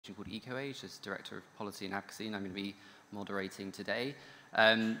called EcoAge as Director of Policy and Advocacy, and I'm going to be moderating today.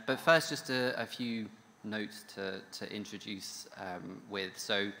 But first, just a few notes to introduce with.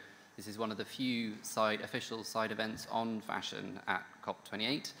 So this is one of the few official side events on fashion at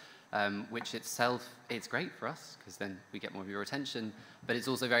COP28, which itself, it's great for us because then we get more of your attention, but it's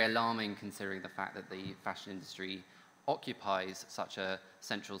also very alarming considering the fact that the fashion industry occupies such a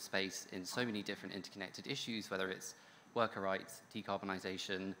central space in so many different interconnected issues, whether it's worker rights,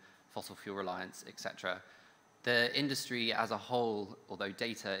 decarbonisation, fossil fuel reliance, etc. The industry as a whole, although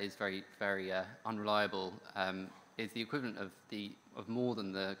data is very, very unreliable, is the equivalent of more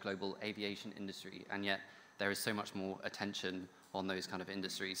than the global aviation industry, and yet there is so much more attention on those kind of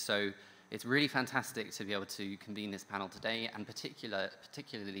industries. So it's really fantastic to be able to convene this panel today, and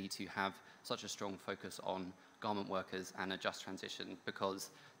particularly to have such a strong focus on garment workers and a just transition,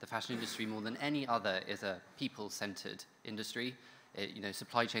 because the fashion industry, more than any other, is a people-centered industry.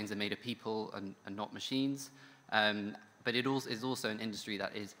 Supply chains are made of people and not machines, but it is also an industry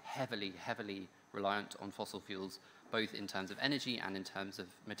that is heavily, heavily reliant on fossil fuels, both in terms of energy and in terms of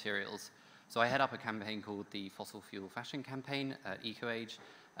materials. So I head up a campaign called the Fossil Fuel Fashion Campaign at EcoAge,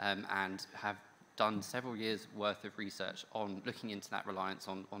 and have done several years' worth of research on looking into that reliance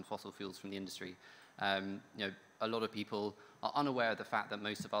on fossil fuels from the industry. A lot of people are unaware of the fact that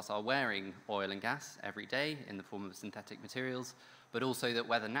most of us are wearing oil and gas every day in the form of synthetic materials, but also that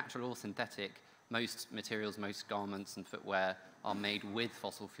whether natural or synthetic, most materials, most garments and footwear are made with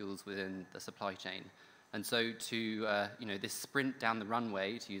fossil fuels within the supply chain. And so this sprint down the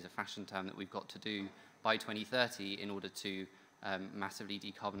runway, to use a fashion term that we've got to do by 2030 in order to massively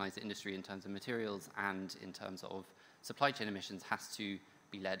decarbonize the industry in terms of materials and in terms of supply chain emissions, has to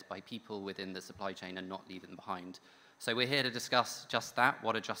be led by people within the supply chain and not leave them behind. So we're here to discuss just that,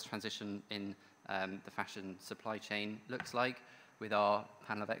 what a just transition in the fashion supply chain looks like, with our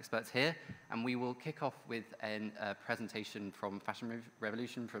panel of experts here. And we will kick off with a presentation from Fashion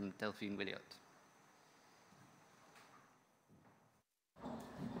Revolution from Delphine Williot.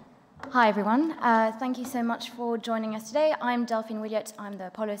 Hi everyone, thank you so much for joining us today. I'm Delphine Williot. I'm the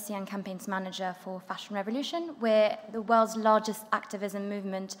Policy and Campaigns Manager for Fashion Revolution. We're the world's largest activism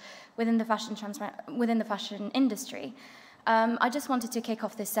movement within the fashion industry. I just wanted to kick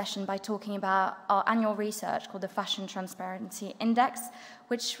off this session by talking about our annual research called the Fashion Transparency Index,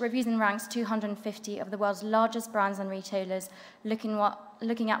 which reviews and ranks 250 of the world's largest brands and retailers, looking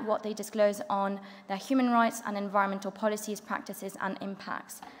at what they disclose on their human rights and environmental policies, practices, and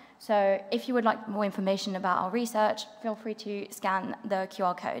impacts. So if you would like more information about our research, feel free to scan the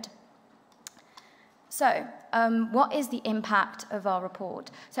QR code. So what is the impact of our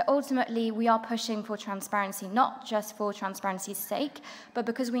report? So ultimately, we are pushing for transparency, not just for transparency's sake, but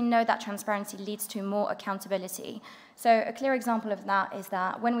because we know that transparency leads to more accountability. So a clear example of that is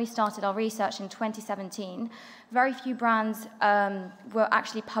that when we started our research in 2017, very few brands were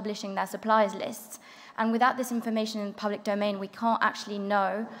actually publishing their suppliers lists. And without this information in the public domain, we can't actually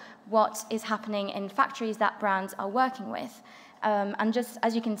know what is happening in factories that brands are working with. And just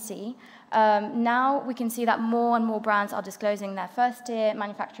as you can see, now we can see that more and more brands are disclosing their first-tier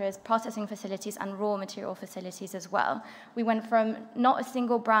manufacturers, processing facilities, and raw material facilities as well. We went from not a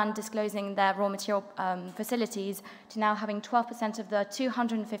single brand disclosing their raw material facilities to now having 12% of the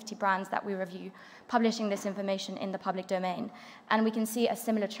 250 brands that we review publishing this information in the public domain. And we can see a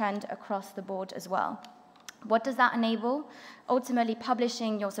similar trend across the board as well. What does that enable? Ultimately,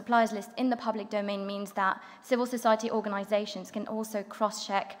 publishing your suppliers list in the public domain means that civil society organizations can also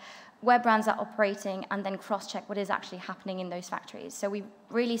cross-check where brands are operating and then cross-check what is actually happening in those factories. So we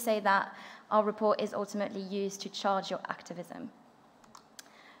really say that our report is ultimately used to charge your activism.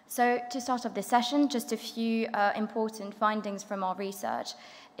 So to start off this session, just a few important findings from our research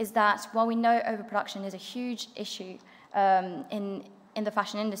is that while we know overproduction is a huge issue in the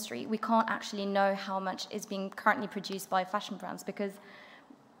fashion industry, we can't actually know how much is being currently produced by fashion brands, because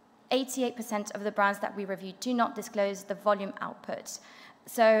 88% of the brands that we review do not disclose the volume output.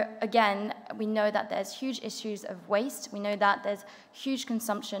 So again, we know that there's huge issues of waste. We know that there's huge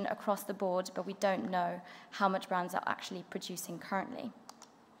consumption across the board, but we don't know how much brands are actually producing currently.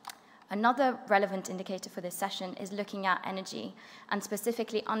 Another relevant indicator for this session is looking at energy and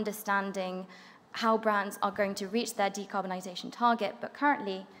specifically understanding how brands are going to reach their decarbonisation target. But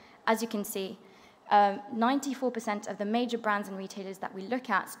currently, as you can see, 94% of the major brands and retailers that we look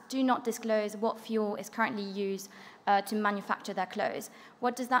at do not disclose what fuel is currently used to manufacture their clothes.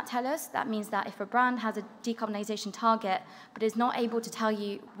 What does that tell us? That means that if a brand has a decarbonisation target but is not able to tell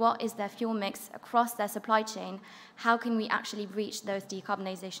you what is their fuel mix across their supply chain, how can we actually reach those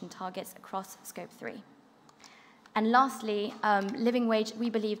decarbonisation targets across Scope 3? And lastly, living wage, we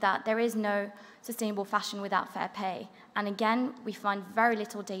believe that there is no sustainable fashion without fair pay. And again, we find very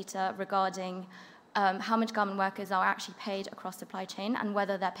little data regarding how much garment workers are actually paid across supply chain and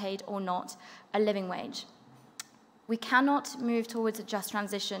whether they're paid or not a living wage. We cannot move towards a just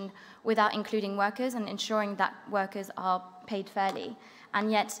transition without including workers and ensuring that workers are paid fairly.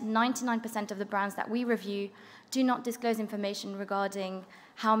 And yet, 99% of the brands that we review do not disclose information regarding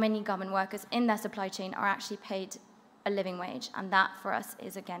how many garment workers in their supply chain are actually paid a living wage. And that, for us,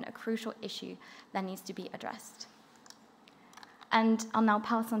 is, again, a crucial issue that needs to be addressed. And I'll now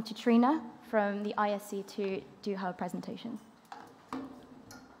pass on to Trina from the ISC to do her presentation.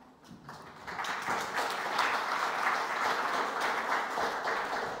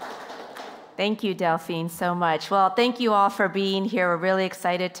 Thank you, Delphine, so much. Well, thank you all for being here. We're really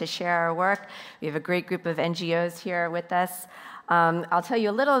excited to share our work. We have a great group of NGOs here with us. I'll tell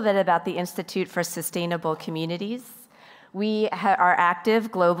you a little bit about the Institute for Sustainable Communities. We are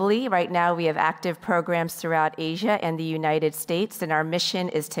active globally. Right now, we have active programs throughout Asia and the United States, and our mission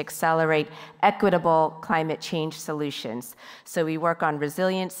is to accelerate equitable climate change solutions. So we work on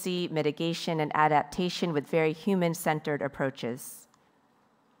resiliency, mitigation, and adaptation with very human-centered approaches.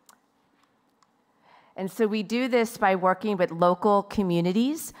 And so we do this by working with local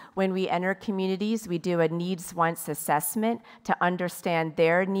communities. When we enter communities, we do a needs wants assessment to understand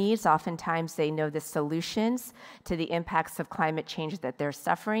their needs. Oftentimes they know the solutions to the impacts of climate change that they're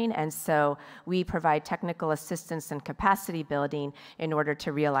suffering. And so we provide technical assistance and capacity building in order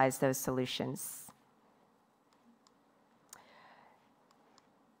to realize those solutions.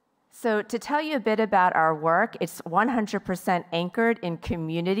 So to tell you a bit about our work, it's 100% anchored in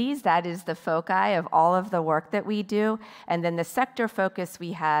communities. That is the foci of all of the work that we do. And then the sector focus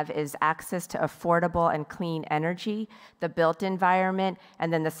we have is access to affordable and clean energy, the built environment,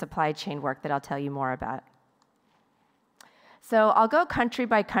 and then the supply chain work that I'll tell you more about. So I'll go country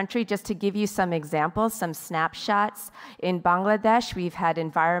by country just to give you some examples, some snapshots. In Bangladesh, we've had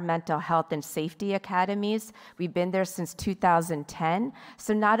environmental health and safety academies. We've been there since 2010.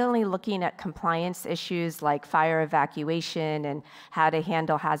 So not only looking at compliance issues like fire evacuation and how to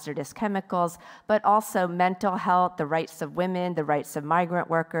handle hazardous chemicals, but also mental health, the rights of women, the rights of migrant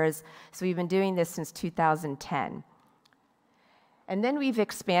workers. So we've been doing this since 2010. And then we've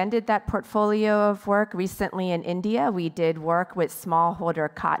expanded that portfolio of work. Recently in India, we did work with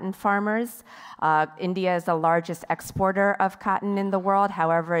smallholder cotton farmers. India is the largest exporter of cotton in the world.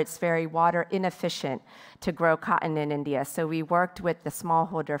 However, it's very water inefficient to grow cotton in India. So we worked with the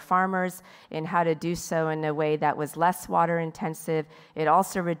smallholder farmers in how to do so in a way that was less water intensive. It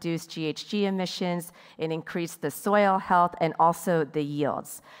also reduced GHG emissions. It increased the soil health and also the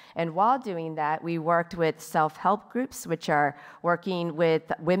yields. And while doing that, we worked with self-help groups, which are working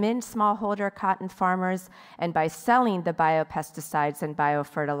with women smallholder cotton farmers. And by selling the biopesticides and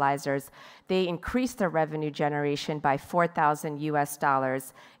biofertilizers, they increased their revenue generation by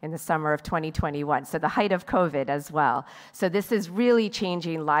 $4,000 in the summer of 2021, so the height of COVID as well. So this is really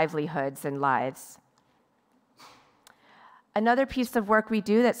changing livelihoods and lives. Another piece of work we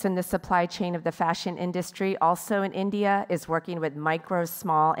do that's in the supply chain of the fashion industry, also in India, is working with micro,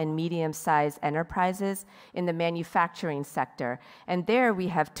 small, and medium-sized enterprises in the manufacturing sector. And there we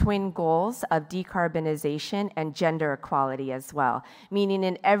have twin goals of decarbonization and gender equality as well, meaning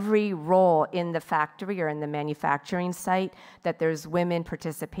in every role in the factory or in the manufacturing site that there's women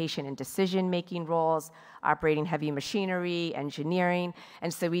participation in decision-making roles, operating heavy machinery, engineering.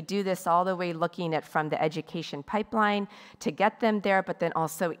 And so we do this all the way looking at from the education pipeline to get them there, but then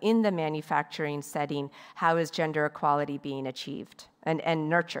also in the manufacturing setting, how is gender equality being achieved and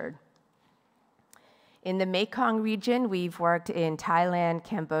nurtured? In the Mekong region, we've worked in Thailand,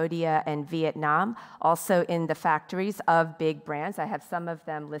 Cambodia, and Vietnam, also in the factories of big brands. I have some of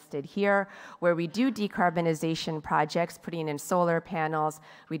them listed here, where we do decarbonization projects, putting in solar panels.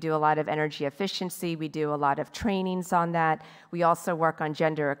 We do a lot of energy efficiency. We do a lot of trainings on that. We also work on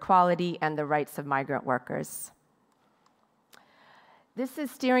gender equality and the rights of migrant workers. This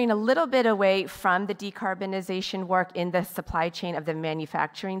is steering a little bit away from the decarbonization work in the supply chain of the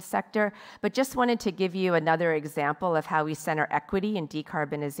manufacturing sector, but just wanted to give you another example of how we center equity and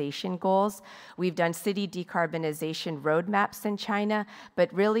decarbonization goals. We've done city decarbonization roadmaps in China,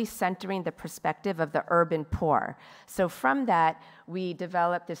 but really centering the perspective of the urban poor. So from that, we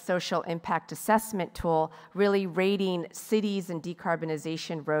developed the social impact assessment tool, really rating cities and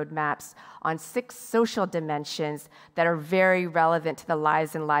decarbonization roadmaps on 6 social dimensions that are very relevant to the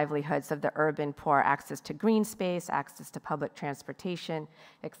lives and livelihoods of the urban poor: access to green space, access to public transportation,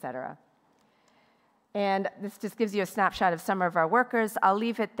 et cetera. And this just gives you a snapshot of some of our workers. I'll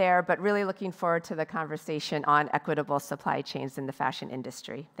leave it there, but really looking forward to the conversation on equitable supply chains in the fashion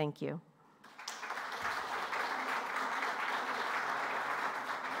industry. Thank you.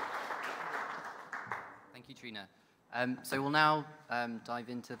 Thank you, Trina. So we'll now dive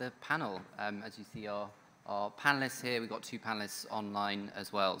into the panel. As you see our panelists here, we've got 2 panelists online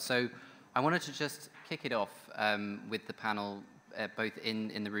as well. So I wanted to just kick it off with the panel, both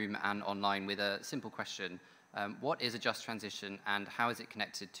in the room and online, with a simple question. What is a just transition and how is it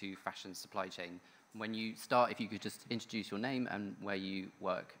connected to fashion supply chain? When you start, if you could just introduce your name and where you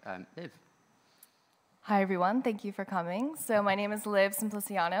work, Liv. Hi, everyone. Thank you for coming. So my name is Liv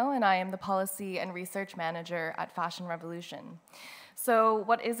Simpliciano, and I am the Policy and Research Manager at Fashion Revolution. So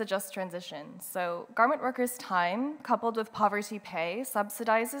what is a just transition? So garment workers' time, coupled with poverty pay,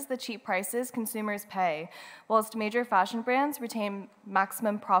 subsidizes the cheap prices consumers pay, whilst major fashion brands retain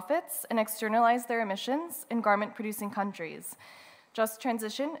maximum profits and externalize their emissions in garment-producing countries. Just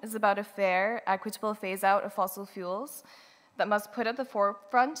transition is about a fair, equitable phase-out of fossil fuels that must put at the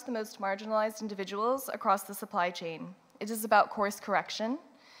forefront the most marginalized individuals across the supply chain. It is about course correction,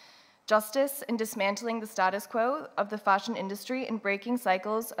 justice in dismantling the status quo of the fashion industry and breaking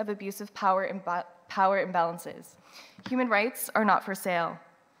cycles of abusive power imbalances. Human rights are not for sale.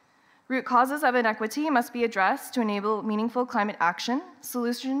 Root causes of inequity must be addressed to enable meaningful climate action.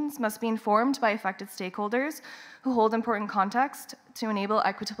 Solutions must be informed by affected stakeholders who hold important context to enable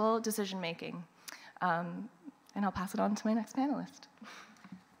equitable decision-making. And I'll pass it on to my next panelist.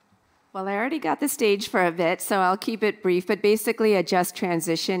 Well, I already got the stage for a bit, so I'll keep it brief. But basically, a just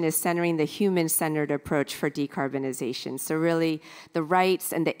transition is centering the human-centered approach for decarbonization. So really, the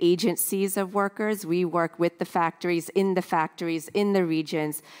rights and the agencies of workers, we work with the factories, in the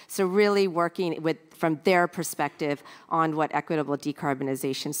regions. So really working with, from their perspective on what equitable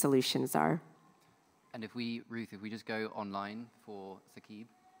decarbonization solutions are. And Ruth, if we just go online for Saqib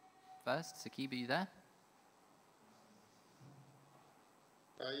first. Saqib, are you there?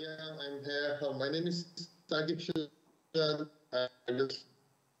 Yeah, I'm here. My name is Saqib. I'm just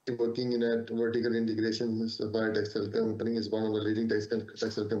working in a vertical integration supplier textile company. It's one of the leading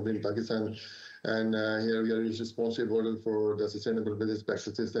textile company in Pakistan. And here we are responsible for the sustainable business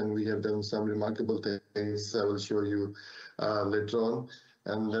practices, and we have done some remarkable things I will show you later on.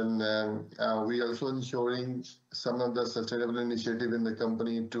 And then we also ensuring some of the sustainable initiative in the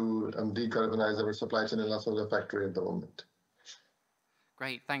company to decarbonize our supply chain and also the factory at the moment.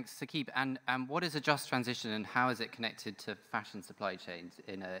 Great, thanks, Saqib. And what is a just transition, and how is it connected to fashion supply chains?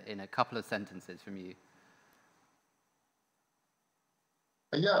 In a couple of sentences from you.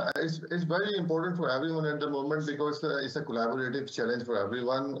 Yeah, it's very important for everyone at the moment because it's a collaborative challenge for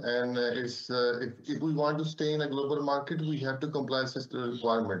everyone, and if we want to stay in a global market, we have to comply with the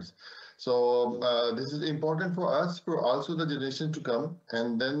requirements. So this is important for us, for also the generation to come.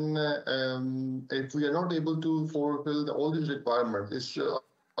 And then if we are not able to fulfill all these requirements, it's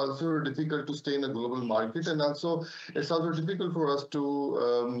also difficult to stay in a global market. And also, it's also difficult for us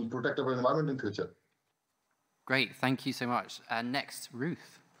to protect our environment in future. Great, thank you so much. And next,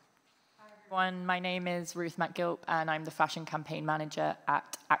 Ruth. Hi, everyone. My name is Ruth MacGilp, and I'm the Fashion Campaign Manager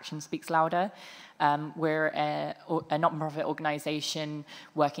at Action Speaks Louder. We're a not-for-profit organisation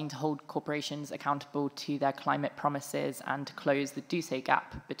working to hold corporations accountable to their climate promises and to close the do-say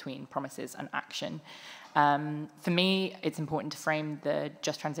gap between promises and action. For me, it's important to frame the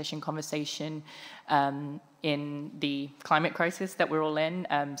just transition conversation in the climate crisis that we're all in.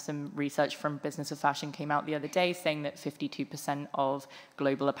 Some research from Business of Fashion came out the other day saying that 52% of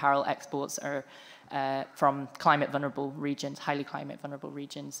global apparel exports are from climate vulnerable regions, highly climate vulnerable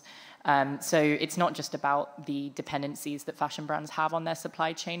regions. So it's not just about the dependencies that fashion brands have on their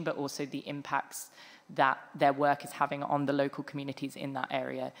supply chain, but also the impacts that their work is having on the local communities in that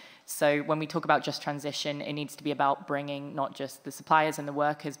area. So when we talk about just transition, it needs to be about bringing not just the suppliers and the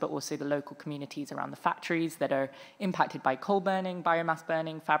workers, but also the local communities around the factories that are impacted by coal burning, biomass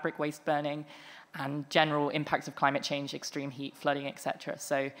burning, fabric waste burning, and general impacts of climate change, extreme heat, flooding, etc.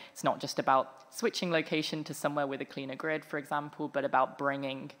 So it's not just about switching location to somewhere with a cleaner grid, for example, but about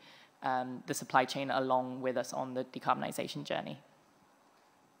bringing the supply chain along with us on the decarbonization journey.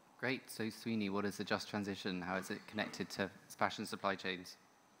 Great. So, Sweeney, what is the just transition? How is it connected to fashion supply chains?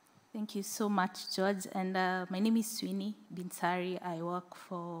 Thank you so much, George. And my name is Sweeney Binsari. I work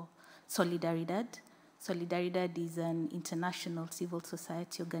for Solidaridad. Solidaridad is an international civil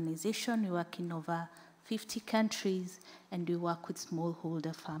society organization. We work in over 50 countries, and we work with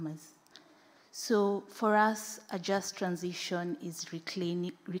smallholder farmers. So for us, a just transition is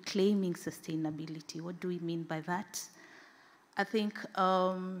reclaiming sustainability. What do we mean by that? I think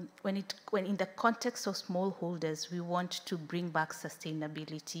when in the context of smallholders, we want to bring back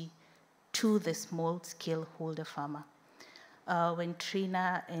sustainability to the small-scale holder farmer. When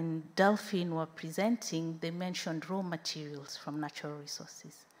Trina and Delphine were presenting, they mentioned raw materials from natural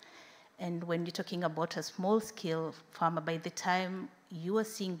resources. And when you're talking about a small-scale farmer, by the time you are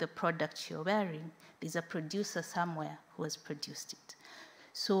seeing the product you're wearing, there's a producer somewhere who has produced it.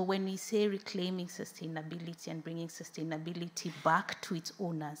 So when we say reclaiming sustainability and bringing sustainability back to its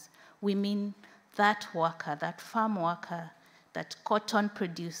owners, we mean that worker, that farm worker, that cotton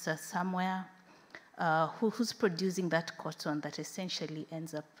producer somewhere who's producing that cotton that essentially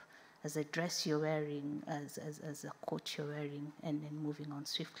ends up as a dress you're wearing, as a coat you're wearing, and then moving on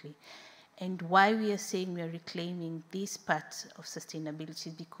swiftly. And why we are saying we are reclaiming this part of sustainability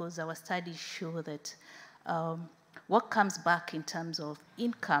is because our studies show that what comes back in terms of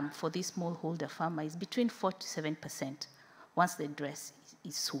income for this smallholder farmer is between 4 to 7% once the dress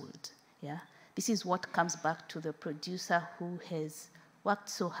is sold. Yeah? This is what comes back to the producer who has worked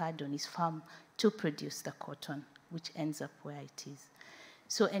so hard on his farm to produce the cotton, which ends up where it is.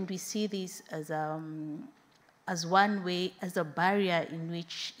 So, and we see this as one way, as a barrier in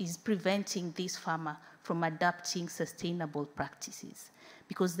which is preventing this farmer from adapting sustainable practices.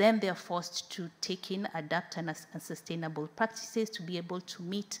 Because then they're forced to take in, adapt, and sustainable practices to be able to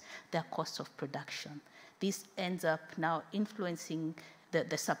meet their cost of production. This ends up now influencing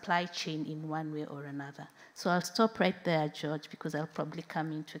the supply chain in one way or another. So I'll stop right there, George, because I'll probably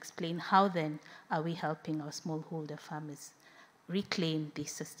come in to explain how then are we helping our smallholder farmers reclaim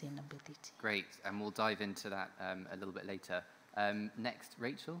this sustainability. Great, and we'll dive into that a little bit later. Next,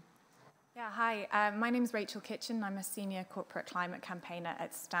 Rachel. Yeah, hi. My name is Rachel Kitchen. I'm a senior corporate climate campaigner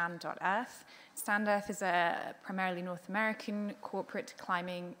at Stand.Earth. Stand.Earth is a primarily North American corporate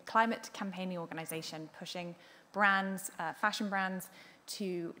climate campaigning organization pushing brands, fashion brands,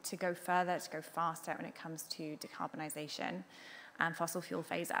 to go further, to go faster when it comes to decarbonisation and fossil fuel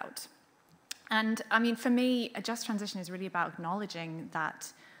phase out. And I mean, for me, a just transition is really about acknowledging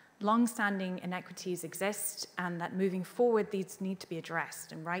that long-standing inequities exist and that moving forward, these need to be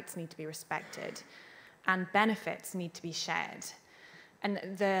addressed and rights need to be respected and benefits need to be shared. And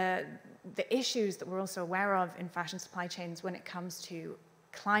the issues that we're also aware of in fashion supply chains when it comes to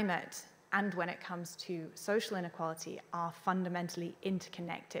climate and when it comes to social inequality are fundamentally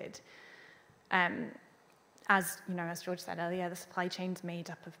interconnected. As George said earlier, the supply chain's made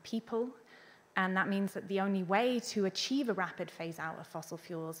up of people, and that means that the only way to achieve a rapid phase out of fossil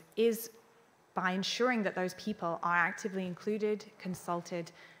fuels is by ensuring that those people are actively included,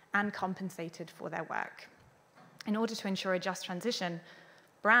 consulted, and compensated for their work. In order to ensure a just transition,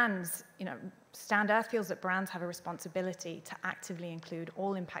 brands, Stand.Earth feels that brands have a responsibility to actively include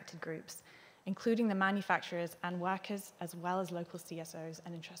all impacted groups, including the manufacturers and workers, as well as local CSOs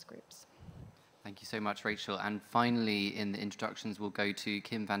and interest groups. Thank you so much, Rachel. And finally, in the introductions, we'll go to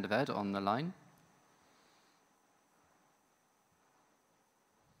Kim van der Weerd on the line.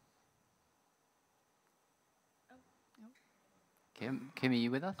 Kim, are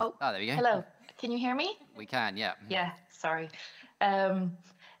you with us? Oh, there we go. Hello. Can you hear me? We can, yeah. Yeah, sorry.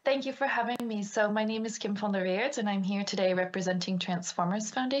 Thank you for having me. So my name is Kim van der Weerd, and I'm here today representing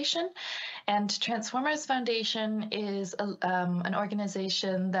Transformers Foundation. And Transformers Foundation is an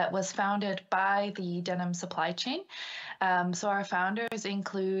organization that was founded by the denim supply chain. So our founders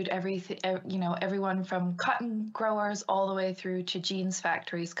include everyone from cotton growers all the way through to jeans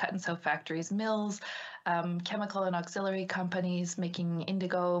factories, cut and sew factories, mills, chemical and auxiliary companies making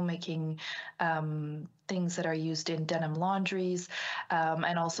indigo, making things that are used in denim laundries,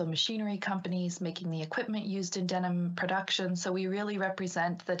 and also machinery companies making the equipment used in denim production. So we really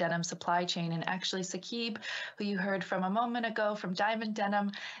represent the denim supply chain. And actually, Saqib, who you heard from a moment ago from Diamond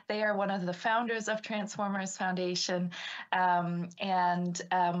Denim, they are one of the founders of Transformers Foundation. Our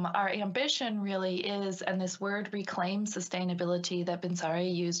ambition really is, and this word reclaim sustainability that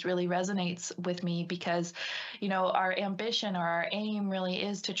Binsari used really resonates with me because, our ambition or our aim really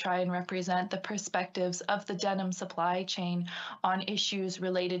is to try and represent the perspectives of the denim supply chain on issues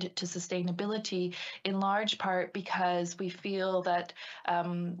related to sustainability, in large part because we feel that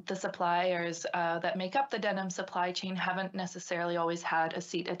the suppliers that make up the denim supply chain haven't necessarily always had a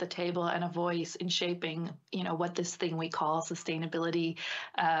seat at the table and a voice in shaping, what this thing we call sustainability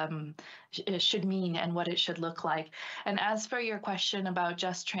should mean and what it should look like. And as for your question about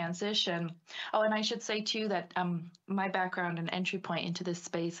just transition, and I should say too that my background and entry point into this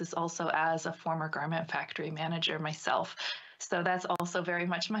space is also as a former garment factory manager myself. So that's also very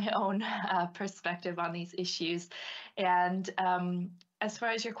much my own perspective on these issues. And as far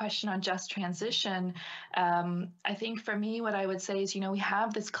as your question on just transition, I think for me, what I would say is, we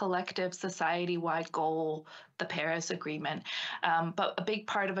have this collective society-wide goal, the Paris Agreement, but a big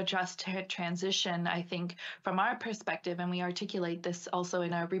part of a just transition, I think, from our perspective, and we articulate this also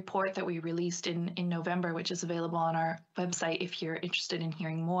in a report that we released in November, which is available on our website if you're interested in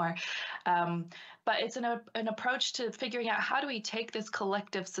hearing more. But it's an approach to figuring out how do we take this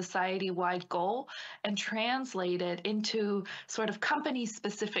collective society-wide goal and translate it into sort of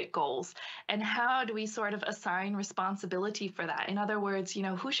company-specific goals, and how do we sort of assign responsibility for that? In other words,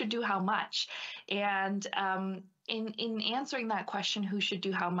 who should do how much? And in answering that question, who should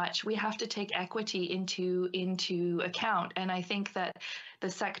do how much, we have to take equity into account. And I think that the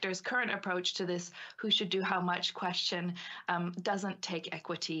sector's current approach to this who should do how much question doesn't take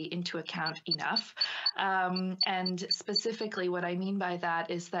equity into account enough. And specifically what I mean by that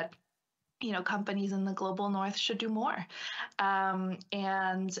is that companies in the global north should do more.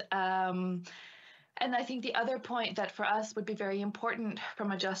 And I think the other point that for us would be very important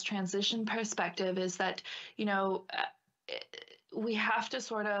from a just transition perspective is that, we have to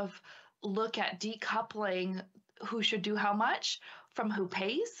sort of look at decoupling who should do how much from who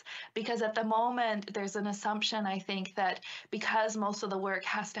pays, because at the moment there's an assumption, I think, that because most of the work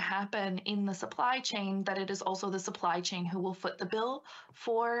has to happen in the supply chain, that it is also the supply chain who will foot the bill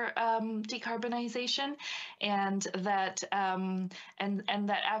for decarbonization, and that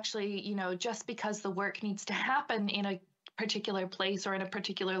that actually, just because the work needs to happen in a particular place or in a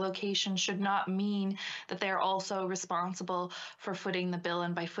particular location should not mean that they're also responsible for footing the bill.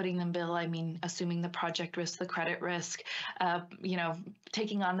 And by footing the bill, I mean assuming the project risk, the credit risk,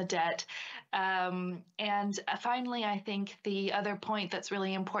 taking on the debt. And finally, I think the other point that's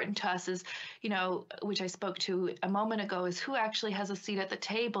really important to us is, which I spoke to a moment ago, is who actually has a seat at the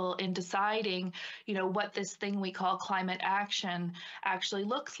table in deciding, what this thing we call climate action actually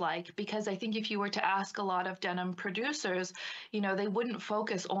looks like. Because I think if you were to ask a lot of denim producers, they wouldn't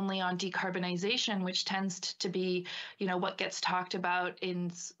focus only on decarbonization, which tends to be, what gets talked about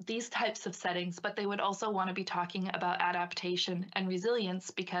in these types of settings, but they would also want to be talking about adaptation and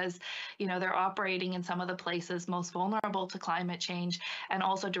resilience, because, they're operating in some of the places most vulnerable to climate change, and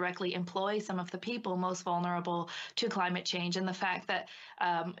also directly employ some of the people most vulnerable to climate change. And the fact that,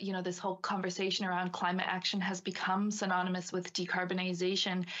 this whole conversation around climate action has become synonymous with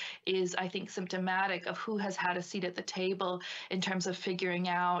decarbonization is, I think, symptomatic of who has had a seat at the table in terms of figuring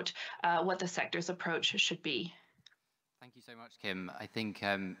out what the sector's approach should be. Thank you so much, Kim. I think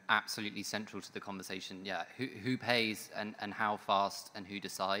absolutely central to the conversation, who pays and how fast and who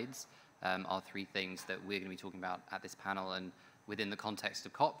decides are three things that we're going to be talking about at this panel. And within the context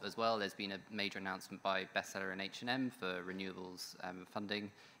of COP as well, there's been a major announcement by Bestseller and H&M for renewables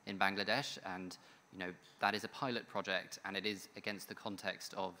funding in Bangladesh. And, that is a pilot project, and it is against the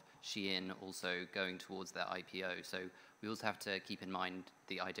context of Shein also going towards their IPO. So we also have to keep in mind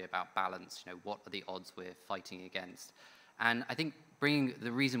the idea about balance, what are the odds we're fighting against? And I think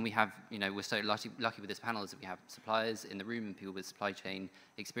the reason we have, we're so lucky with this panel is that we have suppliers in the room and people with supply chain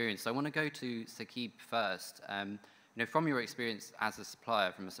experience. So I want to go to Saqib first. From your experience as a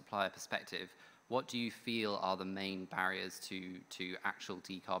supplier, from a supplier perspective, what do you feel are the main barriers to actual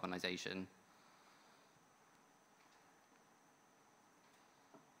decarbonisation?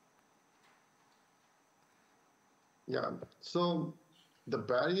 Yeah, so the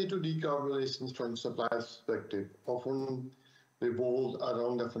barrier to decarbonization from supply perspective often revolves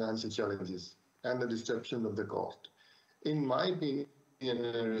around the financial challenges and the disruption of the cost. In my opinion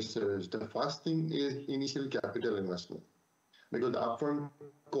and research, the first thing is initial capital investment, because the upfront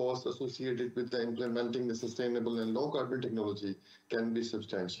costs associated with the implementing the sustainable and low carbon technology can be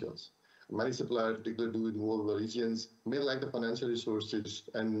substantial. Many suppliers, particularly do involve the regions, may lack the financial resources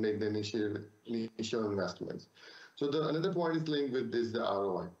and make the initial investments. So another point is linked with this, the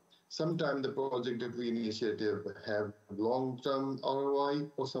ROI. Sometimes the project that we initiative have long-term ROI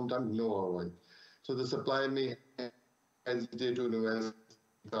or sometimes no ROI. So the supplier may hesitate to invest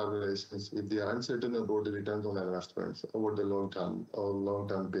in decarbonizations if they are uncertain about the returns on investments over the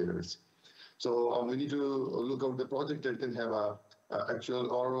long-term periods. So we need to look at the project that can have a actual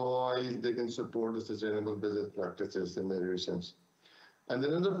ROI, they can support the sustainable business practices in the regions. And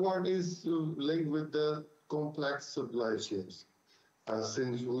another point is linked with the complex supply chains.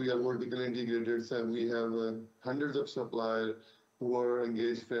 Since we are vertically integrated, so we have hundreds of suppliers who are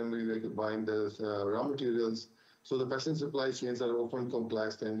engaged family with buying the raw materials. So the fashion supply chains are often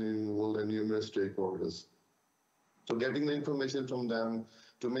complex and involve numerous stakeholders. So getting the information from them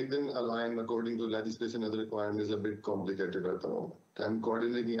to make them align according to legislation and other requirements is a bit complicated at the moment. And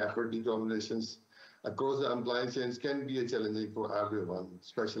coordinating effort decarbonizations across the supply chains can be a challenging for everyone,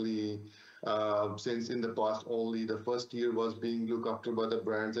 especially since in the past only the first year was being looked after by the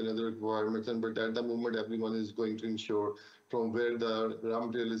brands and other requirements, but at the moment everyone is going to ensure from where the raw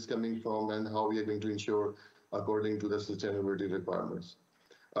material is coming from and how we are going to ensure according to the sustainability requirements.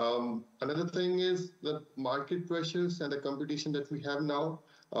 Another thing is the market pressures and the competition that we have now.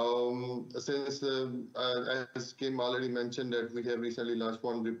 Since, as Kim already mentioned, that we have recently launched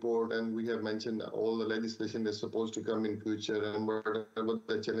one report and we have mentioned all the legislation that's supposed to come in future and whatever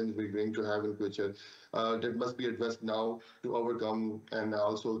the challenge we're going to have in future, that must be addressed now to overcome and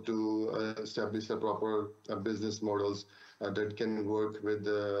also to establish a proper business models that can work with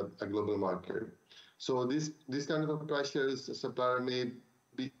a global market. So these kind of pressures, supplier may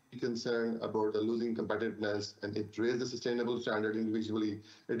be concerned about losing competitiveness, and it raises the sustainable standard individually.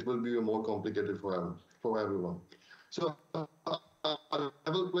 It will be more complicated for everyone. So a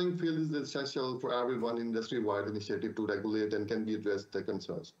level playing field is essential for everyone industry-wide initiative to regulate and can be addressed the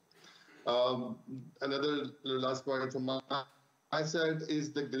concerns. Another last point from my side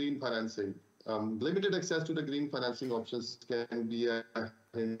is the green financing. Limited access to the green financing options can be a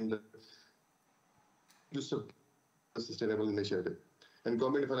hinder to support a sustainable initiative. And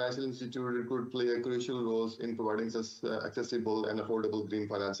government financial institutions could play a crucial role in providing accessible and affordable green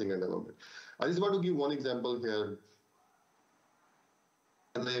financing and development. I just want to give one example here.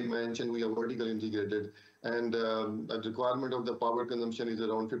 As I mentioned, we are vertically integrated, and the requirement of the power consumption is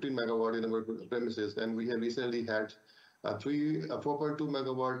around 15 megawatt in our premises, and we have recently had a 4.2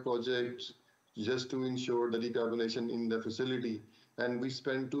 megawatt project just to ensure the decarbonization in the facility, and we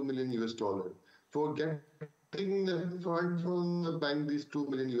spent $2 million for getting the fund from the bank. These $2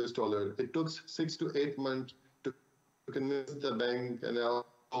 million, it took 6 to 8 months to convince the bank, and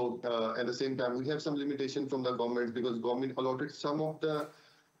at the same time we have some limitation from the government because government allotted some of the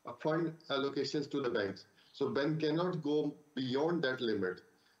fund allocations to the banks, so bank cannot go beyond that limit.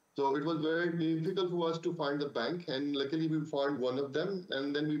 So it was very difficult for us to find the bank, and luckily we found one of them,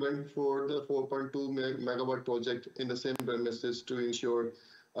 and then we went for the 4.2 megawatt project in the same premises to ensure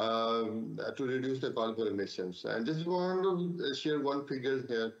to reduce the carbon emissions. And just want to share one figure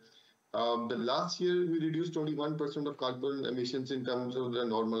here. The last year we reduced 21% of carbon emissions in terms of the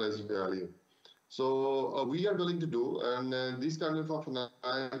normalized value. So we are willing to do, and this kind of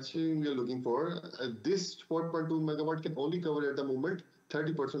financing we are looking for. This 4.2 megawatt can only cover at the moment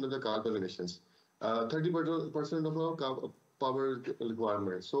 30% of the carbon emissions, 30% of our power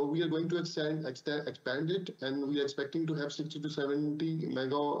requirements. So we are going to expand it, and we are expecting to have 60 to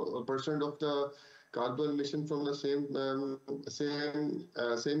 70% of the carbon emission from the same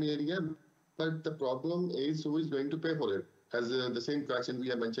area. But the problem is who is going to pay for it, as the same question we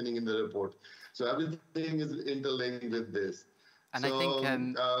are mentioning in the report. So everything is interlinked with this. And so, I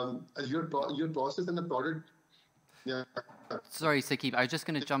think your process and the product. Yeah. Sorry, Sakib, I was just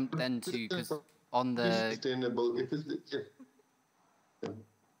going to jump then to, because on the sustainable.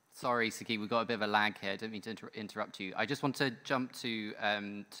 Sorry, Sakib, we've got a bit of a lag here. I don't mean to interrupt you. I just want to jump to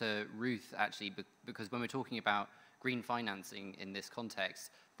Ruth, actually, because when we're talking about green financing in this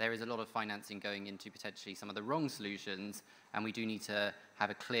context, there is a lot of financing going into potentially some of the wrong solutions, and we do need to have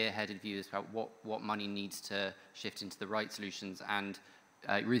a clear-headed view about what money needs to shift into the right solutions. And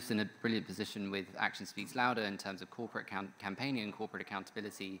Ruth's in a brilliant position with Action Speaks Louder in terms of corporate campaigning and corporate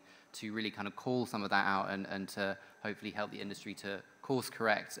accountability to really kind of call some of that out and to hopefully help the industry to course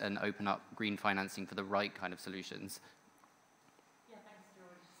correct and open up green financing for the right kind of solutions. Yeah, thanks,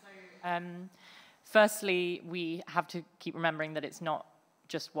 George. So, firstly, we have to keep remembering that it's not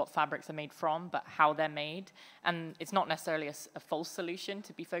just what fabrics are made from, but how they're made. And it's not necessarily a false solution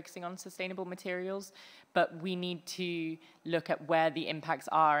to be focusing on sustainable materials, but we need to look at where the impacts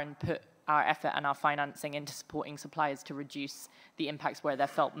are and put our effort and our financing into supporting suppliers to reduce the impacts where they're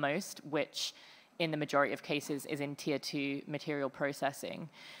felt most, which in the majority of cases is in tier 2 material processing.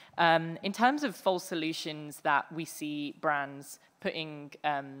 In terms of false solutions that we see brands putting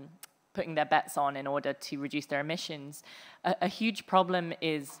their bets on in order to reduce their emissions, a huge problem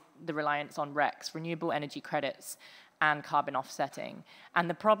is the reliance on RECs, renewable energy credits, and carbon offsetting. And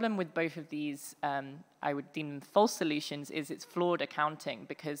the problem with both of these, I would deem false solutions, is it's flawed accounting,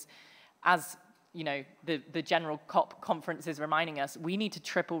 because as you know, the general COP conference is reminding us, we need to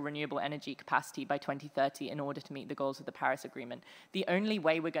triple renewable energy capacity by 2030 in order to meet the goals of the Paris Agreement. The only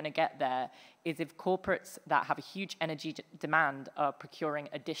way we're going to get there is if corporates that have a huge energy demand are procuring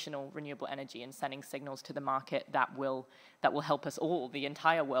additional renewable energy and sending signals to the market that will help us all, the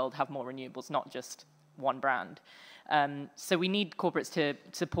entire world, have more renewables, not just one brand. So we need corporates to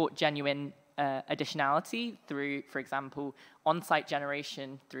support genuine additionality through, for example, on-site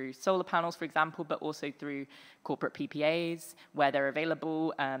generation through solar panels, for example, but also through corporate PPAs where they're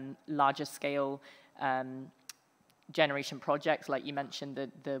available, larger scale generation projects, like you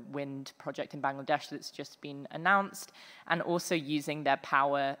mentioned, the wind project in Bangladesh that's just been announced, and also using their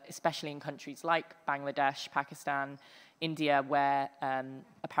power, especially in countries like Bangladesh, Pakistan, India, where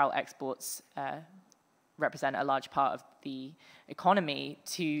apparel exports represent a large part of the economy,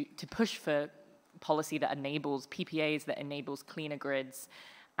 to push for policy that enables PPAs, that enables cleaner grids.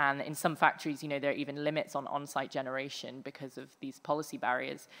 And in some factories, there are even limits on on-site generation because of these policy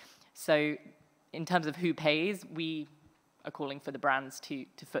barriers. So in terms of who pays, we are calling for the brands to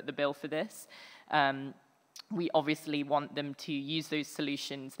foot the bill for this. We obviously want them to use those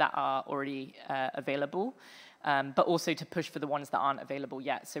solutions that are already available, but also to push for the ones that aren't available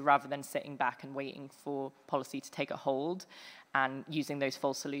yet. So rather than sitting back and waiting for policy to take a hold and using those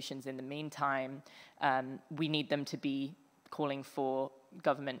false solutions in the meantime, we need them to be calling for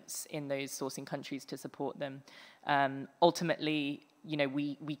governments in those sourcing countries to support them. Ultimately,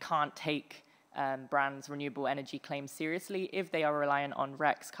 we can't take brands' renewable energy claims seriously if they are reliant on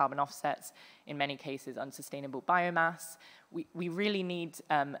RECs, carbon offsets, in many cases unsustainable biomass. We really need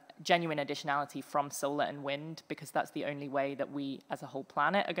genuine additionality from solar and wind, because that's the only way that we as a whole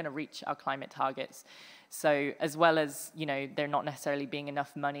planet are going to reach our climate targets. So as well as there not necessarily being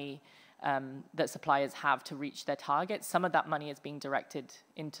enough money that suppliers have to reach their targets, some of that money is being directed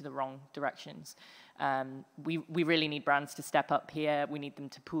into the wrong directions. We really need brands to step up here. We need them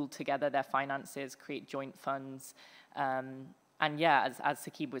to pool together their finances, create joint funds, and yeah, as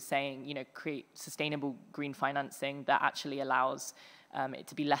Saqib was saying, create sustainable green financing that actually allows it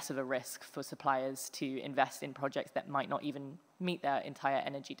to be less of a risk for suppliers to invest in projects that might not even meet their entire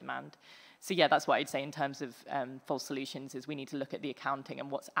energy demand. So yeah, that's what I'd say in terms of false solutions, is we need to look at the accounting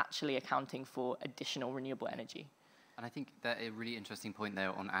and what's actually accounting for additional renewable energy. And I think that a really interesting point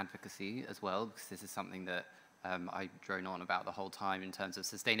there on advocacy as well, because this is something that I drone on about the whole time in terms of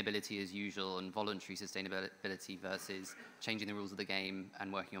sustainability as usual and voluntary sustainability versus changing the rules of the game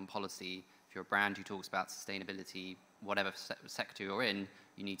and working on policy. If you're a brand who talks about sustainability, whatever sector you're in,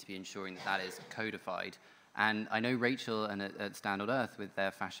 you need to be ensuring that that is codified. And I know Rachel and at Stand.Earth with their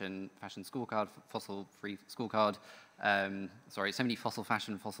fashion scorecard, fossil-free scorecard, sorry, so many fossil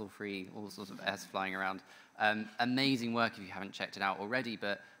fashion, fossil-free, all sorts of S flying around. Amazing work if you haven't checked it out already,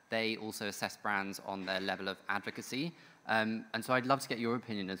 but they also assess brands on their level of advocacy. And so I'd love to get your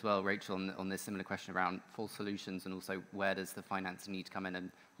opinion as well, Rachel, on this similar question around false solutions, and also where does the finance need to come in, and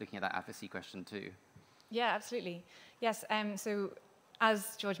looking at that advocacy question too. Yeah, absolutely. Yes, so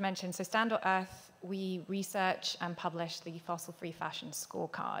as George mentioned, so Stand.Earth, we research and publish the fossil-free fashion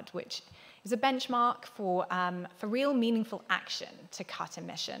scorecard, which is a benchmark for real meaningful action to cut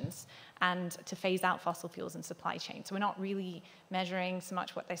emissions and to phase out fossil fuels in supply chain. So we're not really measuring so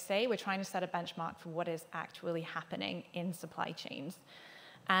much what they say, we're trying to set a benchmark for what is actually happening in supply chains.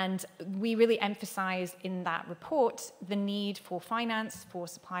 And we really emphasize in that report the need for finance, for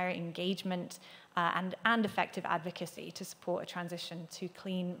supplier engagement, and effective advocacy to support a transition to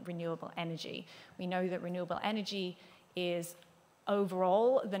clean, renewable energy. We know that renewable energy is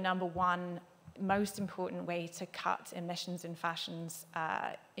overall the #1 most important way to cut emissions in the fashion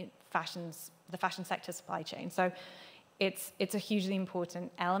sector supply chain. So it's a hugely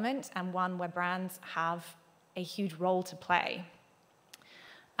important element, and one where brands have a huge role to play.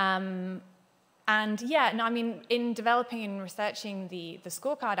 And yeah, no, I mean, in developing and researching the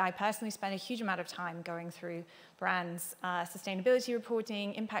scorecard, I personally spent a huge amount of time going through brands' sustainability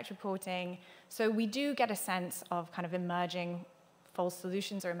reporting, impact reporting. So we do get a sense of kind of emerging false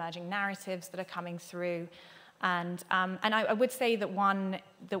solutions or emerging narratives that are coming through. And I would say that one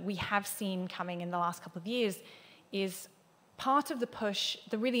that we have seen coming in the last couple of years is part of the push,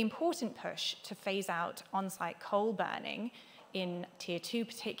 the really important push to phase out on-site coal burning in Tier 2,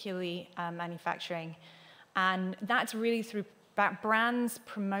 particularly manufacturing. And that's really through brands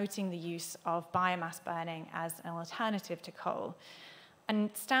promoting the use of biomass burning as an alternative to coal.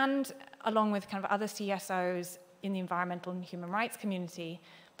 And Stand, along with kind of other CSOs in the environmental and human rights community,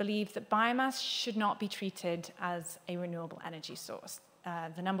 believe that biomass should not be treated as a renewable energy source.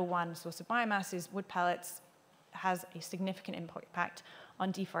 The #1 source of biomass is wood pellets, has a significant impact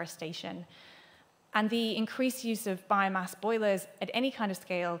on deforestation. And the increased use of biomass boilers at any kind of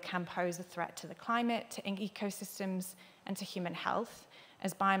scale can pose a threat to the climate, to ecosystems, and to human health,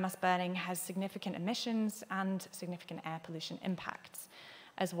 as biomass burning has significant emissions and significant air pollution impacts,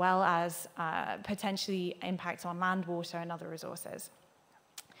 as well as potentially impacts on land, water, and other resources.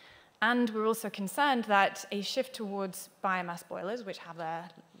 And we're also concerned that a shift towards biomass boilers, which have a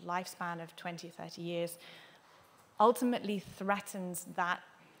lifespan of 20, 30 years, ultimately threatens that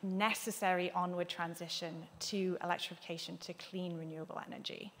necessary onward transition to electrification, to clean renewable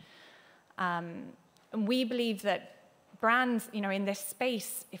energy. And we believe that brands, in this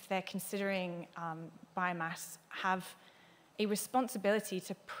space, if they're considering biomass, have a responsibility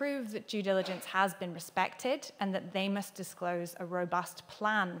to prove that due diligence has been respected and that they must disclose a robust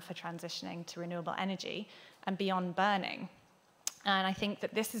plan for transitioning to renewable energy and beyond burning. And I think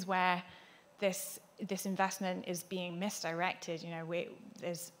that this is where this investment is being misdirected.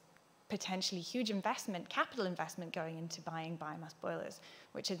 There's potentially huge investment, capital investment going into buying biomass boilers,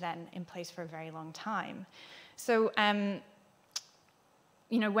 which are then in place for a very long time. So,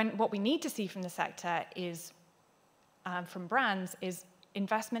 what we need to see from the sector is, from brands, is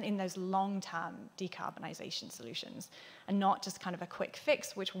investment in those long-term decarbonisation solutions, and not just kind of a quick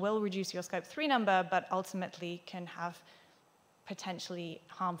fix, which will reduce your Scope 3 number, but ultimately can have potentially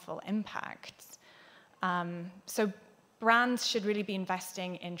harmful impacts. So brands should really be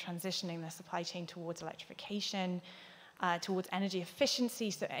investing in transitioning their supply chain towards electrification, towards energy efficiency,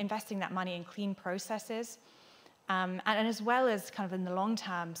 so investing that money in clean processes, and as well as kind of in the long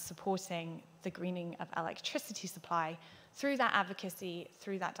term supporting the greening of electricity supply through that advocacy,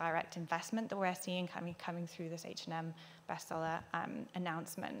 through that direct investment that we're seeing coming through this H&M bestseller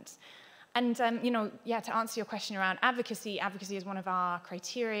announcement. And to answer your question around advocacy is one of our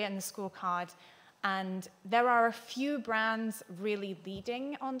criteria in the scorecard. And there are a few brands really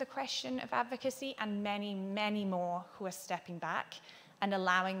leading on the question of advocacy, and many, many more who are stepping back and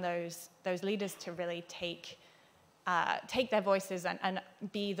allowing those leaders to really take their voices and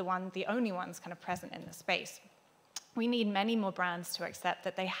be the only ones kind of present in the space. We need many more brands to accept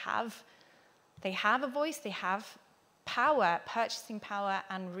that they have a voice, they have power, purchasing power,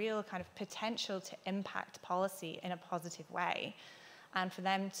 and real kind of potential to impact policy in a positive way, and for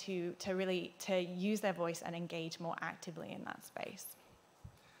them to really use their voice and engage more actively in that space.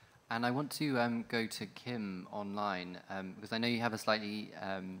 And I want to go to Kim online, because I know you have a slightly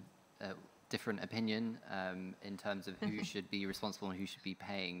different opinion in terms of who should be responsible and who should be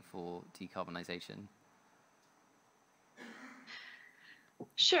paying for decarbonisation.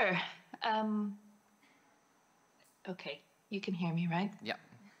 Sure. Okay, you can hear me, right? Yeah.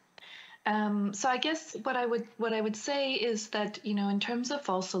 So I guess what I would say is that, in terms of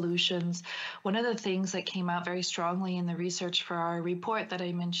fall solutions, one of the things that came out very strongly in the research for our report that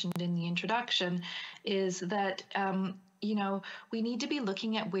I mentioned in the introduction is that we need to be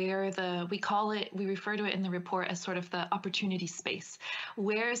looking at where we refer to it in the report as sort of the opportunity space.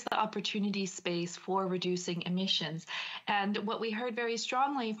 Where's the opportunity space for reducing emissions? And what we heard very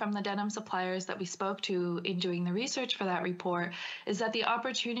strongly from the denim suppliers that we spoke to in doing the research for that report is that the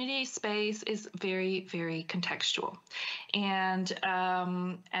opportunity space is very, very contextual. And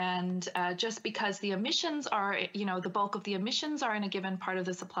just because the emissions are, the bulk of the emissions are in a given part of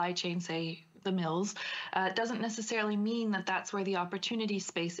the supply chain, say, the mills, doesn't necessarily mean that that's where the opportunity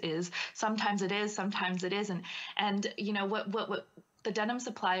space is. Sometimes it is, sometimes it isn't. And what the denim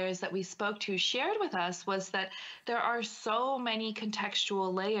suppliers that we spoke to shared with us was that there are so many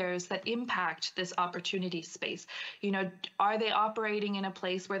contextual layers that impact this opportunity space. Are they operating in a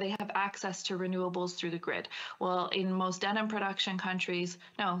place where they have access to renewables through the grid? Well, in most denim production countries,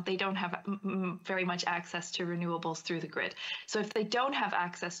 no, they don't have very much access to renewables through the grid. So if they don't have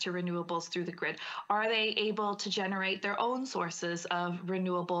access to renewables through the grid, are they able to generate their own sources of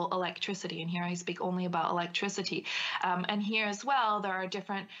renewable electricity? And here I speak only about electricity. And here as well, there are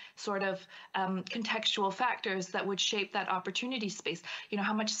different sort of contextual factors that would shape that opportunity space.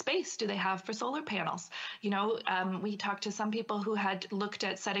 How much space do they have for solar panels? We talked to some people who had looked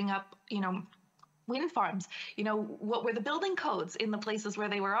at setting up, wind farms. What were the building codes in the places where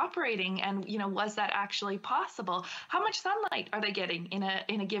they were operating, and was that actually possible? How much sunlight are they getting in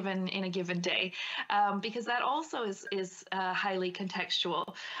a given day? Because that also is highly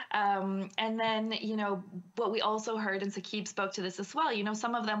contextual. And then what we also heard, and Saqib spoke to this as well.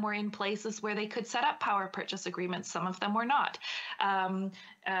 Some of them were in places where they could set up power purchase agreements. Some of them were not.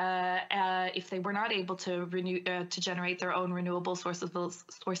 If they were not able to generate their own renewable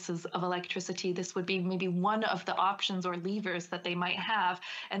sources of electricity, this would would be maybe one of the options or levers that they might have,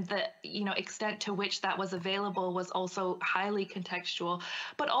 and the extent to which that was available was also highly contextual.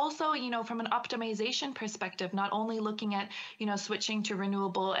 But also, from an optimization perspective, not only looking at switching to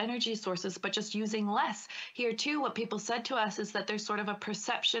renewable energy sources, but just using less. Here too, what people said to us is that there's sort of a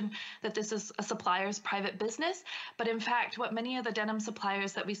perception that this is a supplier's private business, but in fact, what many of the denim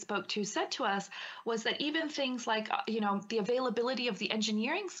suppliers that we spoke to said to us was that even things like the availability of the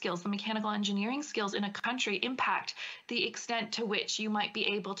engineering skills, the mechanical engineering skills in a country impact the extent to which you might be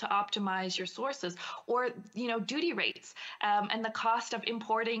able to optimize your sources, or duty rates and the cost of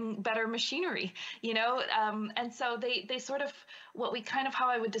importing better machinery, and so they sort of, how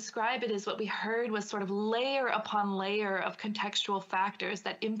I would describe it is what we heard was sort of layer upon layer of contextual factors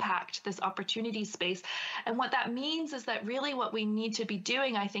that impact this opportunity space. And what that means is that really what we need to be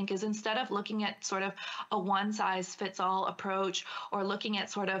doing, I think, is instead of looking at sort of a one-size-fits-all approach, or looking at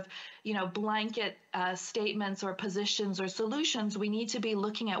sort of blanket statements or positions or solutions, we need to be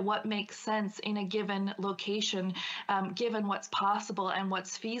looking at what makes sense in a given location, given what's possible and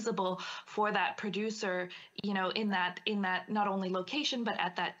what's feasible for that producer, in that not only location but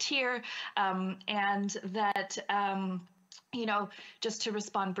at that tier, and that. Just to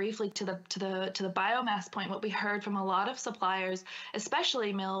respond briefly to the biomass point, what we heard from a lot of suppliers,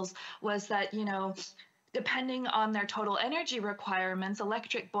 especially mills, was that depending on their total energy requirements,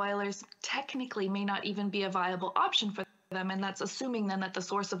 electric boilers technically may not even be a viable option for them, and that's assuming then that the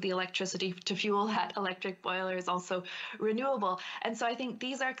source of the electricity to fuel that electric boiler is also renewable. And so I think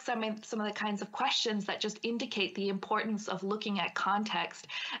these are some of the kinds of questions that just indicate the importance of looking at context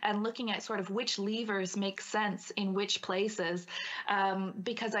and looking at sort of which levers make sense in which places,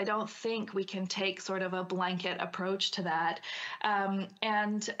 because I don't think we can take sort of a blanket approach to that.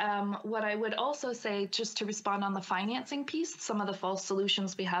 What I would also say, just to respond on the financing piece, some of the false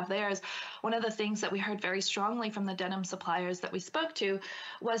solutions we have there, is one of the things that we heard very strongly from the denim suppliers that we spoke to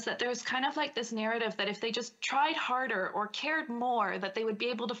was that there's kind of like this narrative that if they just tried harder or cared more, that they would be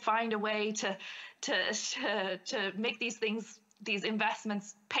able to find a way to make these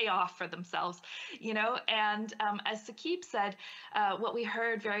investments pay off for themselves, and as Saqib said, what we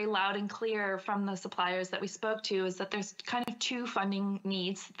heard very loud and clear from the suppliers that we spoke to is that there's kind of two funding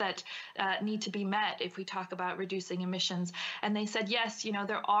needs that need to be met if we talk about reducing emissions. And they said, yes,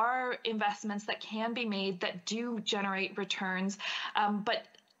 there are investments that can be made that do generate returns, but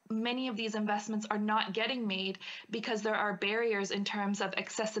many of these investments are not getting made because there are barriers in terms of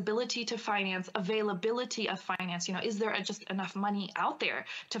accessibility to finance, availability of finance. Is there just enough money out there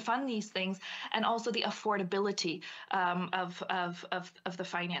to fund these things? And also the affordability of the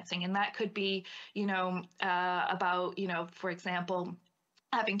financing. And that could be, about, for example,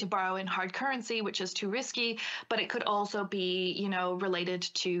 having to borrow in hard currency, which is too risky, but it could also be, related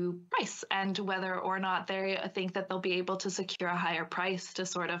to price and whether or not they think that they'll be able to secure a higher price to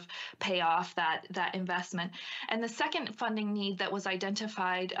sort of pay off that investment. And the second funding need that was